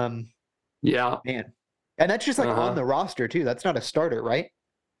 Yeah. Man. And that's just, like, on the roster too. That's not a starter, right?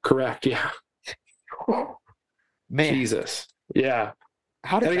 Correct. Yeah. Man. Jesus. Yeah.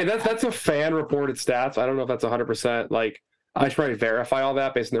 That's a fan reported stats. I don't know if that's 100%. Like, I should probably verify all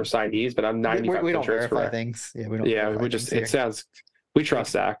that based on their signees, but I'm 95% we don't sure verify things. Yeah, we don't. Yeah, we just. It sounds. We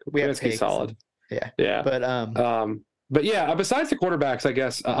trust Zach. We have to solid. Yeah. But yeah. Besides the quarterbacks, I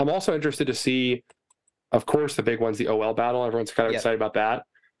guess I'm also interested to see, of course, the big ones, the OL battle. Everyone's kind of excited about that.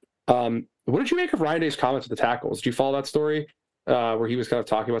 What did you make of Ryan Day's comments with the tackles? Did you follow that story where he was kind of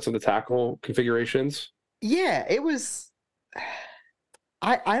talking about some of the tackle configurations? Yeah, it was.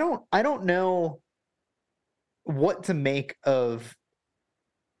 I don't know what to make of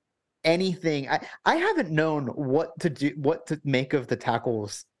anything. I haven't known what to make of the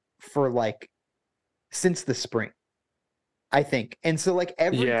tackles for, like, since the spring, I think. And so, like,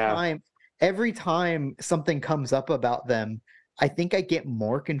 every time something comes up about them, I think I get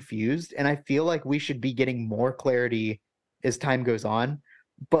more confused, and I feel like we should be getting more clarity as time goes on.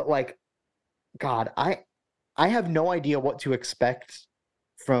 But like, God, I have no idea what to expect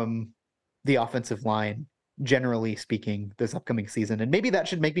from the offensive line, generally speaking, this upcoming season. And maybe that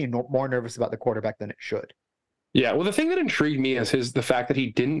should make me more nervous about the quarterback than it should. Yeah, well, the thing that intrigued me is the fact that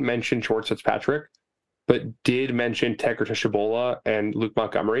he didn't mention George Fitzpatrick, but did mention Tegra Tshabola and Luke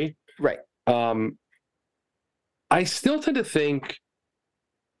Montgomery. Right. I still tend to think,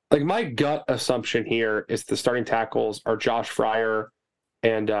 like, my gut assumption here is the starting tackles are Josh Fryer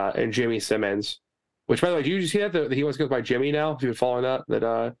and Jimmy Simmons. Which, by the way, did you see that he always goes by Jimmy now? If you've been following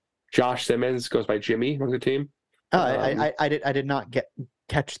that Josh Simmons goes by Jimmy on the team. I did not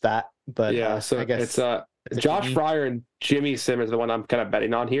catch that, but yeah. So I guess it's Josh Jimmy? Fryer and Jimmy Simmons, the one I'm kind of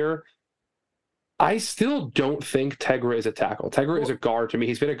betting on here. I still don't think Tegra is a tackle. Tegra is a guard to me.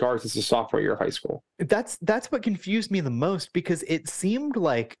 He's been a guard since his sophomore year of high school. That's what confused me the most, because it seemed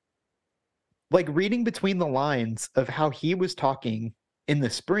like reading between the lines of how he was talking in the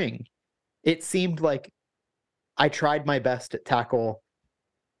spring, it seemed like I tried my best at tackle.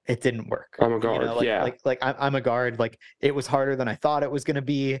 It didn't work. I'm a guard. I'm a guard. Like, it was harder than I thought it was going to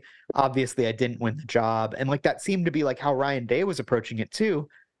be. Obviously, I didn't win the job. And like, that seemed to be like how Ryan Day was approaching it too.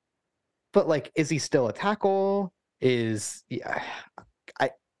 But like, is he still a tackle? Is it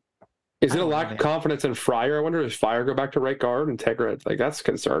a lack of confidence in Fryer? I wonder if Fryer go back to right guard and Tegra, like, that's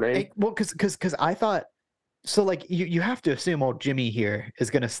concerning. Well, because I thought, so like, you have to assume old Jimmy here is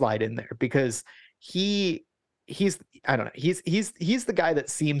going to slide in there, because he's I don't know, he's the guy that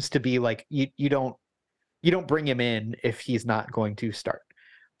seems to be like, you don't bring him in if he's not going to start.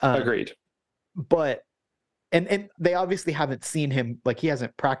 Agreed. But and they obviously haven't seen him, like, he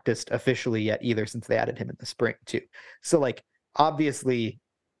hasn't practiced officially yet either, since they added him in the spring too. So like, obviously,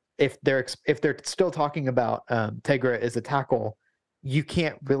 if they're still talking about Tegra as a tackle, you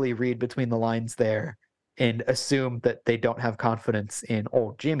can't really read between the lines there and assume that they don't have confidence in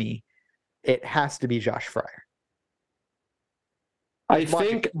old Jimmy. It has to be Josh Fryer. I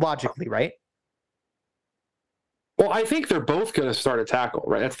think logically, right? Well, I think they're both going to start a tackle,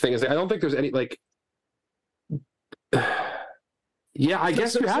 right? That's the thing, is I don't think there's any, like, yeah, I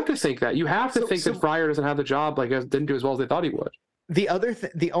guess you have to think that. You have to think that Fryer doesn't have the job, like, didn't do as well as they thought he would.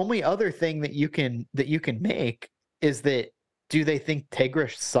 The only other thing that you can make is that, do they think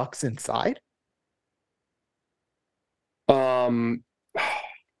Tegra sucks inside?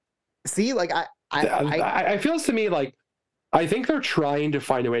 See, like, I feels to me like, I think they're trying to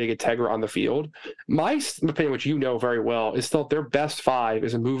find a way to get Tegra on the field. My opinion, which you know very well, is still their best five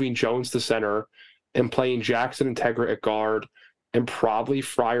is moving Jones to center and playing Jackson and Tegra at guard, and probably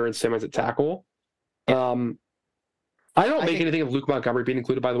Fryer and Simmons at tackle. I don't make anything of Luke Montgomery being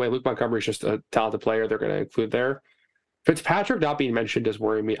included, by the way. Luke Montgomery is just a talented player they're going to include there. Fitzpatrick not being mentioned does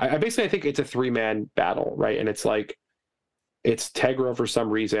worry me. I basically think it's a three-man battle, right? And it's like, it's Tegra for some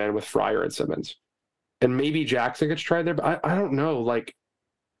reason with Fryer and Simmons. And maybe Jackson gets tried there, but I don't know. Like,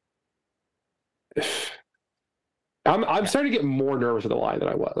 I'm starting to get more nervous with the line than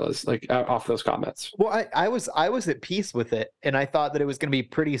I was, like, off those comments. Well, I was at peace with it, and I thought that it was going to be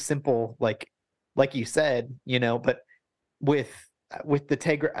pretty simple, like you said, but with the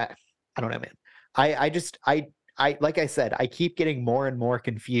Tegra, I don't know, man. I like I said, I keep getting more and more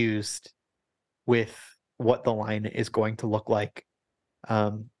confused with what the line is going to look like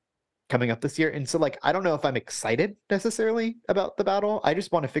coming up this year. And so, like, I don't know if I'm excited necessarily about the battle. I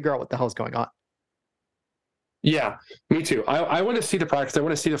just want to figure out what the hell's going on. Yeah, me too. I want to see the practice. I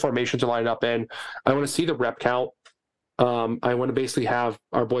want to see the formations are lined up in. I want to see the rep count. I want to basically have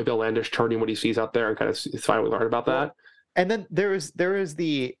our boy Bill Landish turning what he sees out there and kind of finally learn about that. And then there is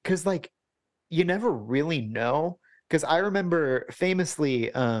because, like, you never really know. Because I remember famously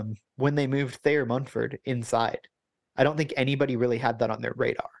when they moved Thayer Munford inside, I don't think anybody really had that on their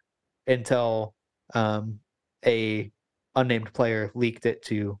radar until a unnamed player leaked it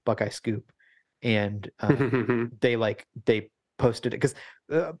to Buckeye Scoop, and they posted it, because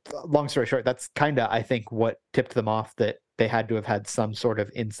long story short, that's kind of, I think, what tipped them off that they had to have had some sort of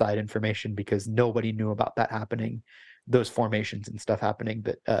inside information, because nobody knew about that happening, those formations and stuff happening,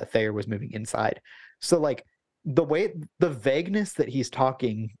 that Thayer was moving inside. So, like, the vagueness that he's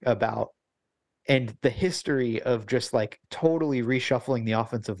talking about, and the history of just, like, totally reshuffling the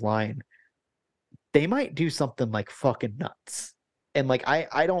offensive line, they might do something like fucking nuts. And like,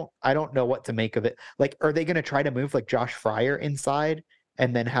 I don't know what to make of it. Like, are they going to try to move like Josh Fryer inside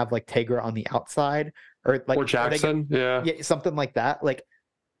and then have like Tegra on the outside, or like, or Jackson? Yeah, something like that. Like,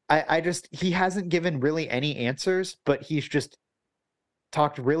 he hasn't given really any answers, but he's just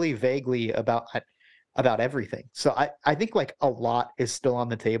talked really vaguely about everything. So I think, like, a lot is still on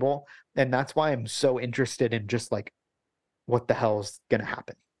the table, and that's why I'm so interested in just, like, what the hell's going to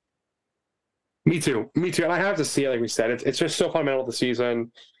happen. Me too. And I have to see it, like we said, it's just so fundamental to the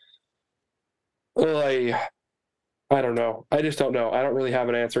season. Like, I don't know. I just don't know. I don't really have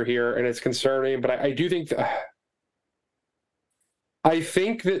an answer here, and it's concerning. But I do think I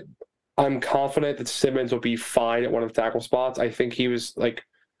think that I'm confident that Simmons will be fine at one of the tackle spots. I think he's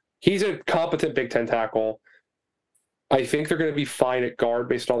a competent Big Ten tackle. I think they're going to be fine at guard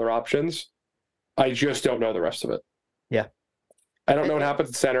based on their options. I just don't know the rest of it. Yeah. I don't know what happens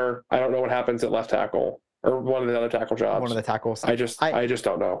at center. I don't know what happens at left tackle or one of the other tackle jobs. One of the tackles. I just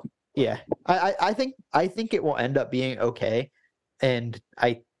don't know. Yeah. I think it will end up being okay. And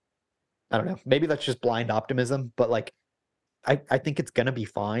I don't know. Maybe that's just blind optimism, but like I think it's gonna be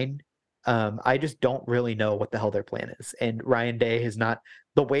fine. I just don't really know what the hell their plan is. And Ryan Day has not,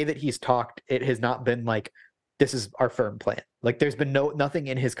 the way that he's talked, it has not been like, this is our firm plan. Like there's been nothing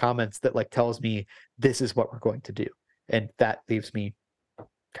in his comments that like tells me this is what we're going to do. And that leaves me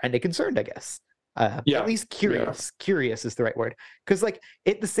kind of concerned, I guess. At least curious. Yeah. Curious is the right word. Because like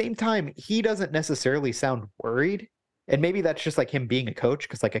at the same time, he doesn't necessarily sound worried. And maybe that's just like him being a coach,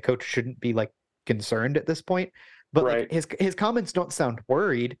 because like a coach shouldn't be like concerned at this point. But like, his comments don't sound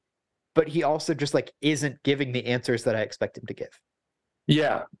worried, but he also just like isn't giving the answers that I expect him to give.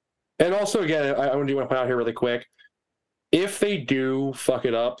 Yeah. And also, again, I want to point out here really quick. If they do fuck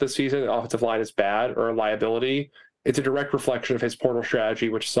it up this season, the offensive line is bad or a liability, it's a direct reflection of his portal strategy,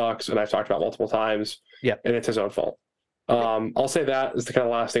 which sucks, and I've talked about multiple times. Yeah. And it's his own fault. I'll say that is the kind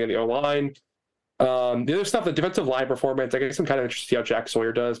of last thing on the O-line. The other stuff, the defensive line performance, I guess I'm kind of interested to see how Jack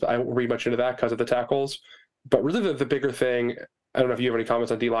Sawyer does, but I won't read much into that because of the tackles. But really the bigger thing, I don't know if you have any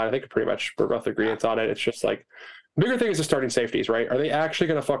comments on D-line. I think pretty much we're both agreeing on it. It's just like, the bigger thing is the starting safeties, right? Are they actually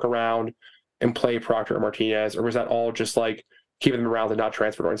going to fuck around and play Proctor or Martinez, or was that all just like keeping them around and not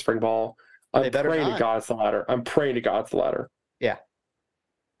transfer during spring ball? I'm praying to God it's the latter. Yeah.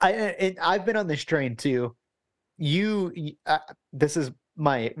 I've been on this train too. This is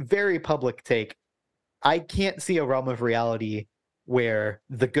my very public take. I can't see a realm of reality where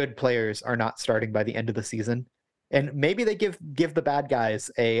the good players are not starting by the end of the season. And maybe they give the bad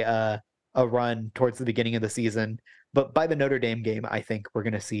guys a run towards the beginning of the season. But by the Notre Dame game, I think we're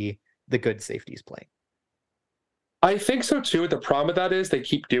going to see the good safeties playing. I think so too. The problem with that is they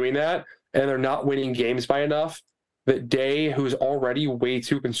keep doing that and they're not winning games by enough. That Day, who's already way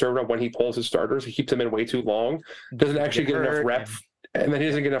too conservative when he pulls his starters, he keeps them in way too long, doesn't actually get enough reps, and then he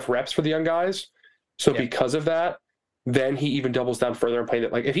doesn't get enough reps for the young guys. So because of that, then he even doubles down further and playing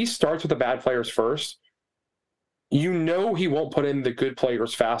it. Like if he starts with the bad players first, you know he won't put in the good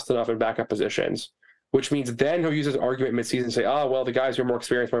players fast enough in backup positions, which means then he'll use his argument midseason and say, well, the guys who are more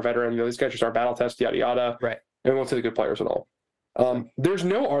experienced, more veteran, these guys just aren't battle tested, yada, yada. Right. And we won't see the good players at all. There's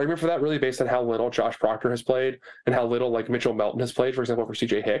no argument for that really based on how little Josh Proctor has played and how little like Mitchell Melton has played, for example, for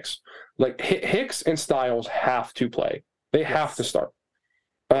CJ Hicks. Like Hicks and Styles have to play. They have to start.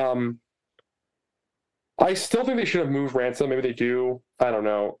 I still think they should have moved Ransom. Maybe they do. I don't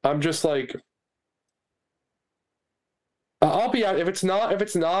know. I'm just like, I'll be out if it's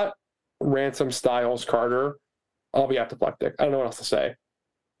not Ransom, Styles, Carter. I'll be apoplectic. I don't know what else to say.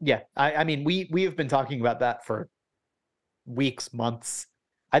 Yeah, I mean, we have been talking about that for weeks, months.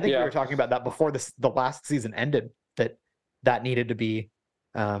 I think we were talking about that before the last season ended, that needed to be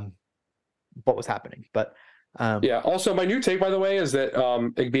what was happening. But also my new take, by the way, is that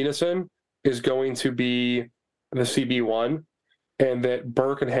Igbinason is going to be the CB1 and that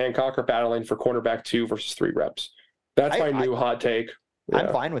Burke and Hancock are battling for cornerback 2 versus 3 reps. That's my new hot take. Yeah.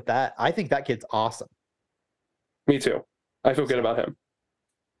 I'm fine with that. I think that kid's awesome. Me too. I feel good about him.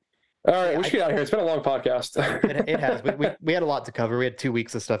 All right, we should get out of here. It's been a long podcast. It has. We had a lot to cover. We had 2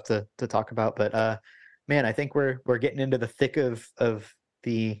 weeks of stuff to talk about, but man, I think we're getting into the thick of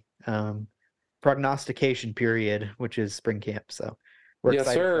the prognostication period, which is spring camp. So we're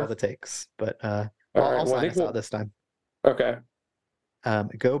excited for all the takes. But I'll sign us out this time. Okay.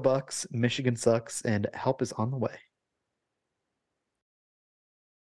 Go Bucks, Michigan sucks, and help is on the way.